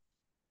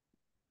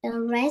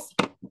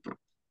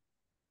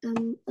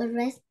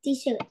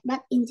t-shirt,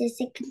 but in the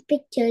second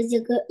picture,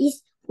 the girl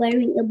is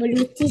wearing a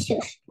blue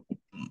t-shirt.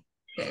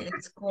 Okay,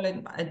 let's call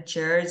it a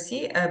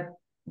jersey, a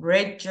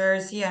red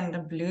jersey and a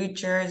blue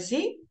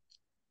jersey.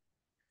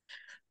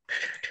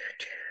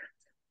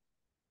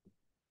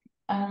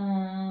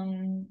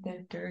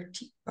 The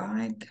dirty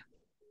bike.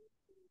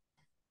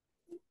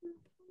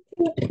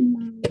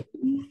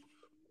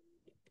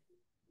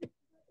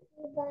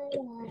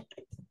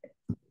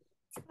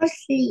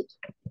 Firstly,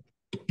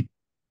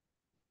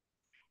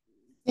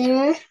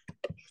 there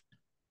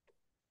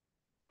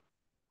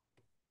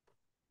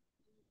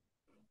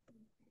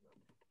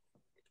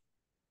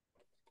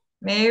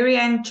Mary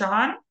and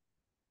John.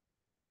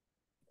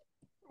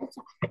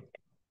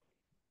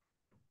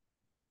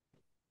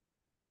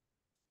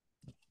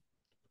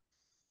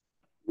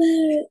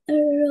 were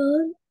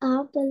around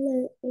are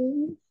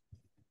playing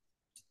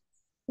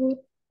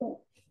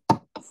football.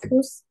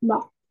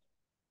 Football.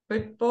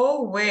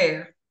 Football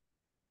where?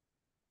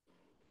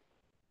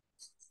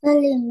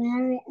 Sally,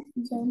 Mary,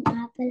 and John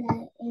are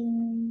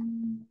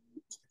playing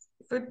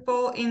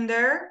Football in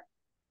their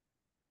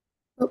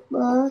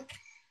football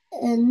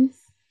in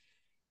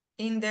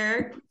in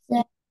their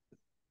the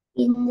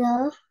in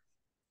the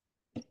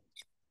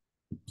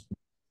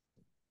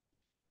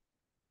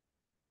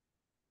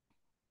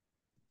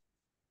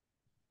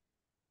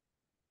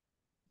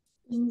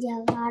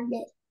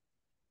garden.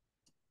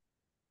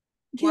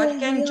 what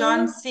can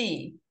John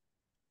see?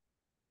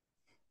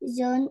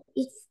 John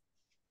is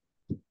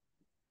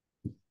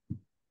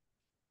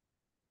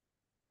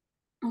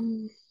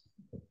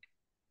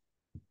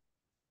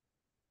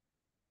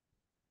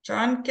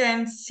John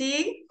can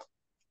see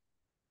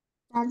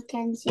John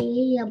can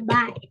see a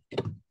bike.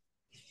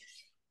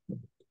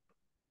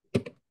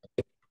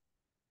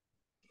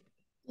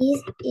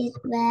 This is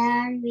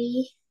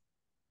very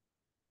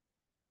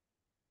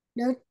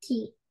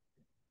dirty.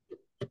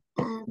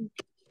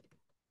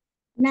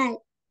 Night.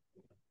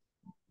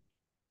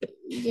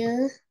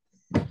 The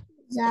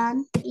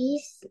John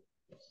is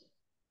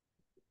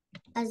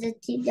as the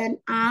children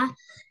are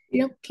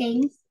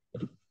looking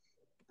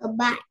a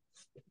bike.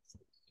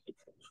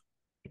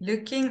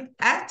 looking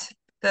at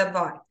the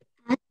bike.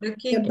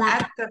 Looking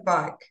bike. at the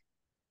bike.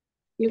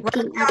 What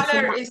Looking at the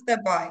color bike. is the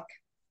bike?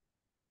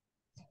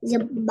 The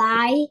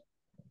bike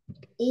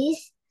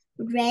is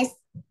red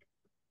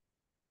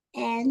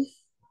and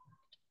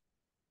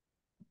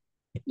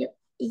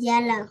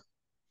yellow.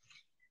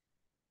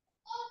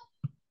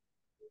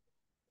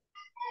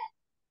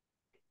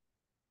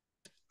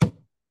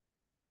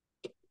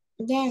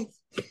 Then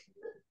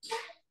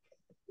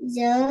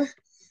the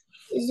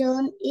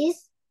John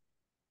is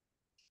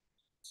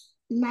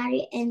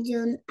Mary and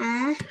John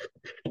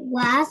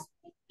was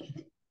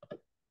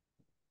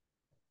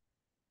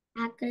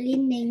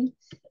cleaning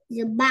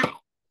the bike.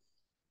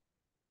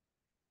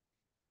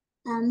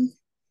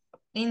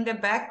 In the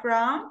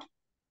background.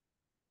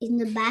 In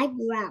the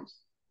background.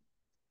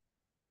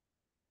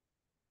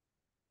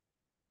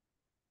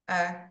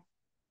 A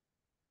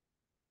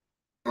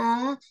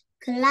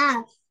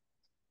cloud.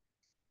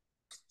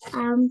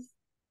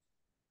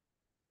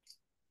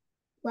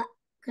 What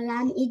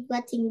clown is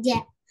watching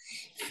that?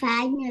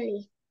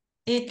 Finally.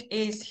 It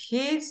is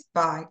his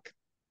bike.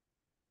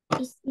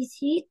 It is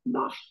his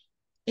bike.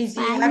 Is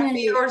he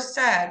happy or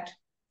sad?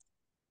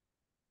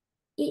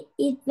 It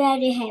is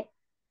very happy.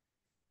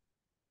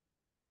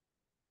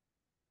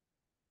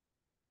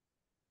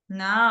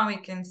 Now we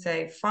can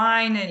say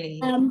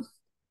finally.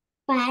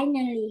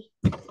 Finally,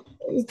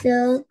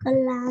 the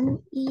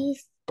clown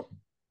is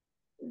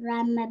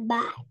on my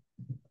bike.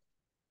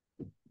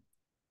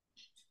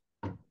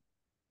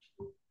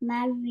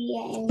 Mary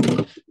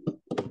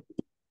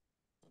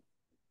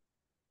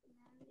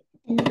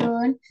and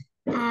Ron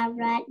are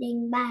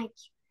riding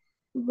bikes.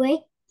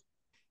 With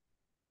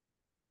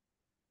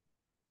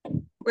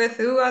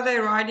who are they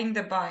riding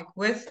the bike?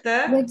 With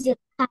the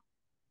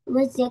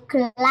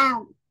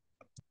clown.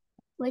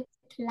 With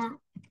clown.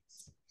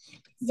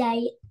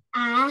 They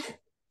are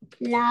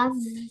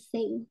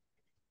laughing.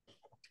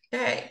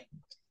 Okay.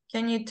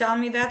 Can you tell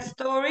me that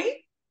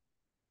story?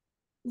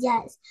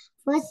 Yes.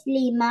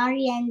 Firstly,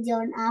 Mary and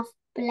John are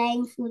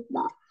playing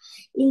football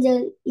in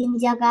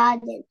the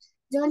garden.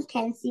 John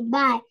can see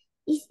by.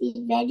 It is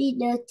very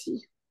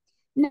dirty.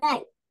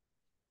 Night.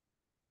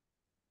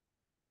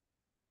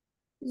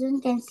 John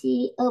can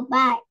see a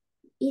bike.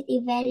 It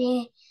is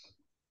very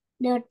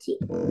dirty.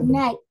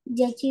 Night.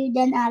 The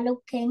children are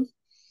looking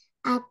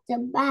at the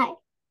bike.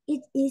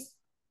 It is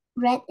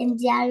red and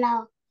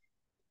yellow.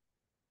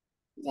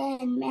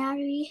 Then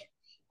Mary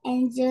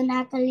and John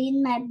are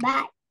cleaning my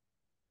bike.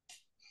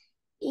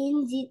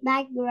 In the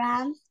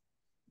background,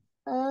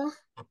 a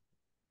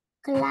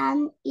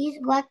clown is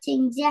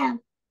watching them.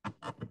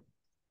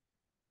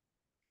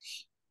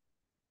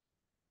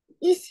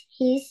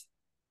 It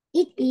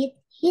is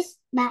his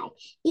bike.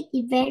 It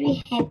is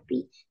very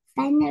happy.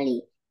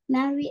 Finally,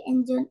 Mary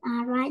and John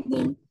are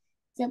riding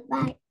the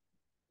bike.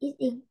 It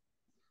is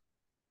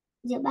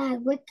the bike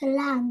with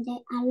clown. They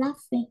are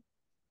laughing.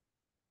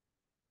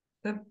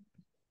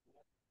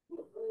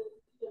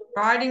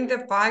 Riding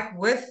the bike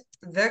with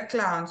the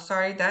clown.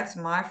 Sorry, that's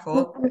my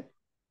fault.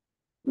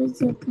 with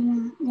the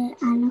clown. They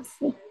are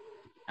laughing.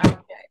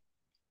 Okay.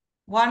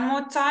 One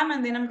more time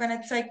and then I'm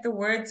going to take the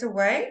words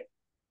away.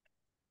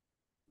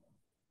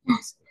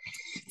 Yes.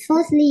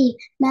 Firstly,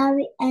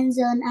 Mary and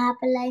John are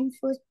playing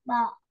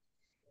football.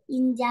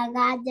 In their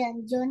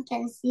garden, John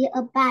can see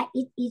a bike.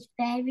 It is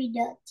very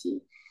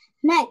dirty.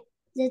 Next,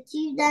 the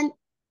children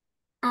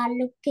are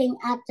looking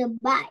at the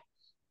bike.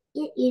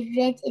 It is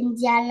red and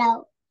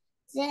yellow.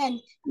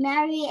 Then,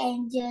 Mary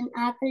and John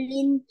are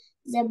cleaning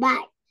the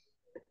bike.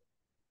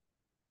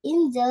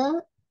 In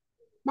the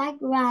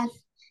background,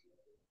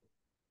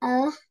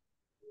 a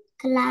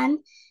clown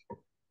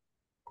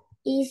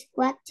is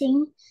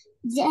watching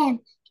them.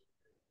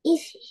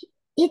 If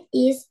it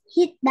is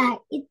hit back,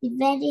 it is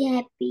very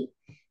happy.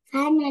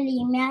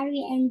 Finally,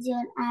 Mary and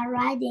John are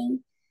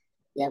riding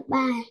the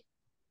bike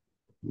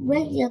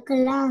with the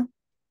clown.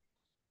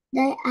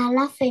 They are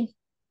laughing.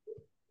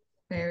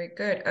 Very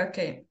good.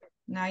 Okay.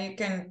 Now you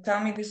can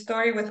tell me the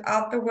story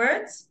without the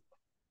words.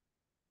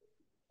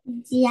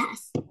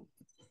 Yes.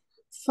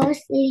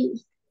 Firstly,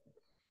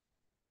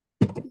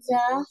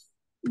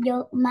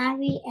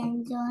 Mary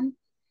and John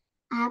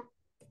are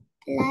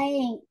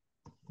playing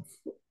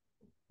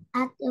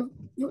at the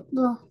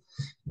football.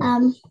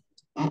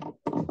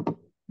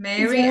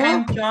 Mary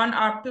and John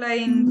are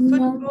playing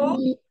football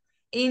Mary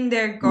in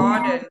their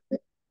garden.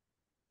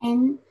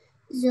 and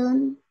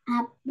John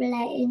are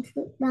playing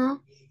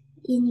football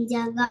in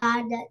the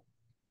garden.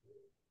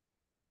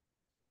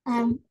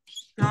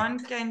 John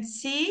can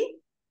see.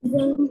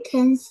 John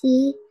can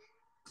see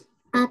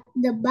at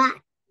the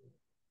back.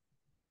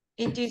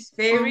 It is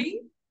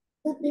very.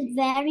 It is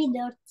very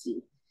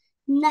dirty.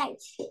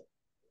 Next,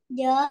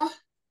 the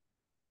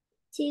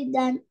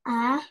children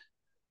are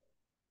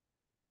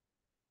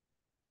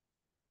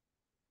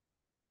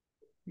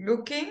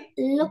looking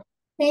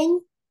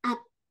at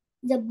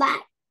the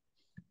bike.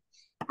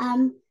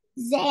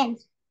 Then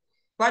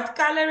what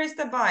color is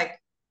the bike?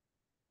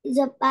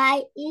 the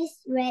bike is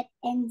red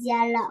and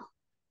yellow.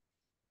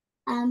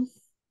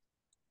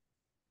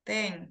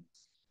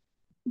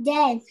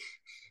 Then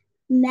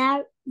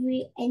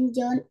Mary and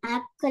John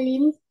are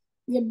cleaning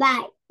the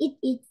bike. It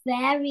is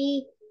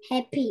very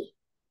happy.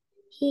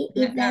 He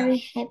is very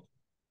happy.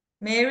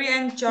 Mary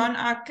and John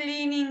are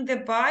cleaning the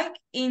bike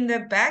in the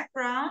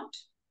background.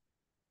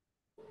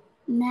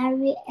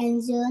 Mary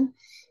and John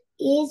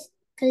is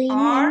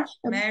cleaning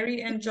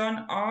Mary and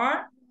John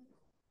are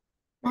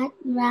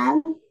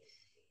background.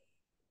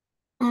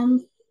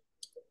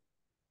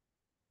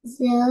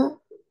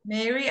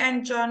 Mary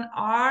and John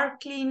are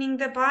cleaning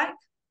the bike.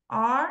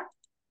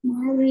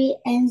 Mary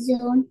and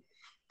John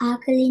are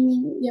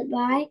cleaning the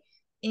bike.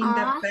 In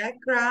the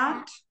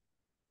background.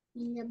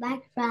 In the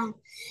background,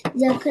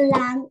 the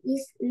clown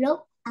is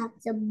look at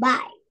the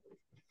bike.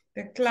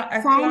 A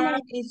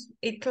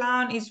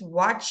clown is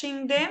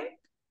watching them.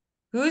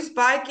 Whose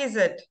bike is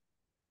it?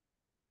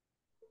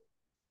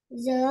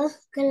 The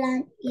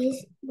clown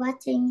is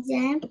watching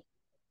them.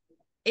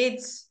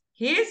 It's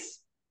his?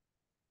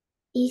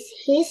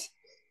 It's his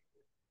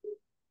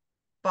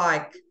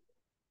bike.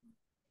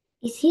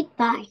 It's his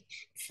bike.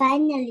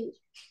 Finally,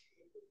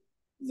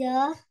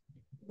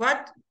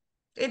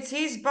 it's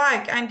his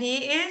bike and he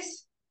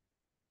is?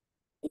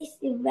 He's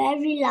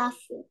very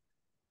laughing.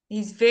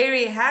 He's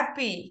very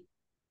happy.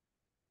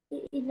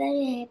 He's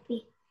very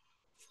happy.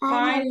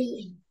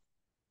 Finally,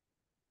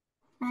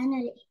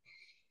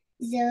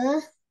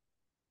 the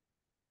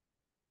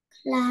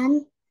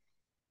clown.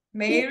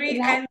 Mary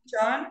and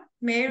John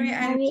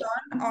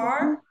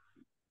are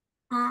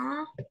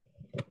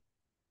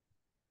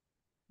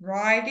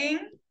riding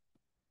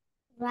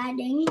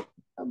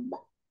a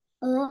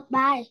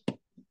bike.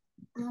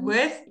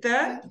 With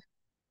the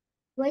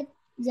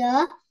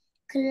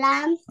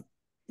clown.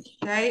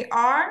 They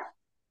are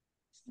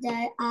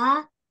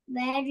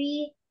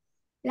very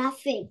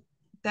laughing.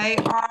 They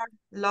are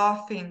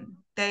laughing.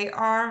 They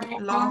are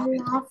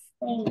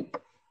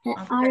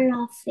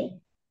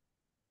laughing.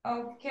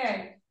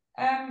 Okay.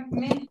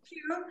 Thank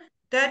you.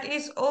 That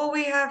is all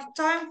we have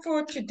time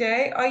for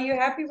today. Are you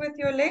happy with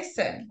your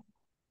lesson?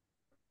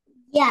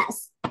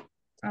 Yes.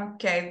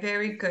 Okay,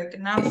 very good.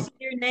 And I'll see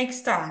you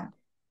next time.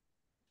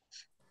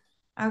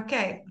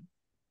 Okay.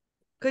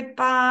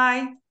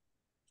 Goodbye.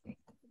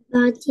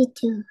 Bye,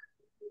 teacher.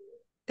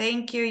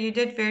 Thank you. You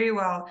did very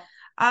well.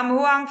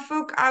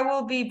 Anh4c, I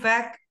will be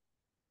back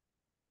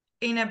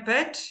in a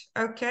bit.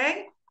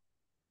 Okay.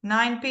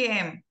 9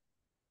 p.m.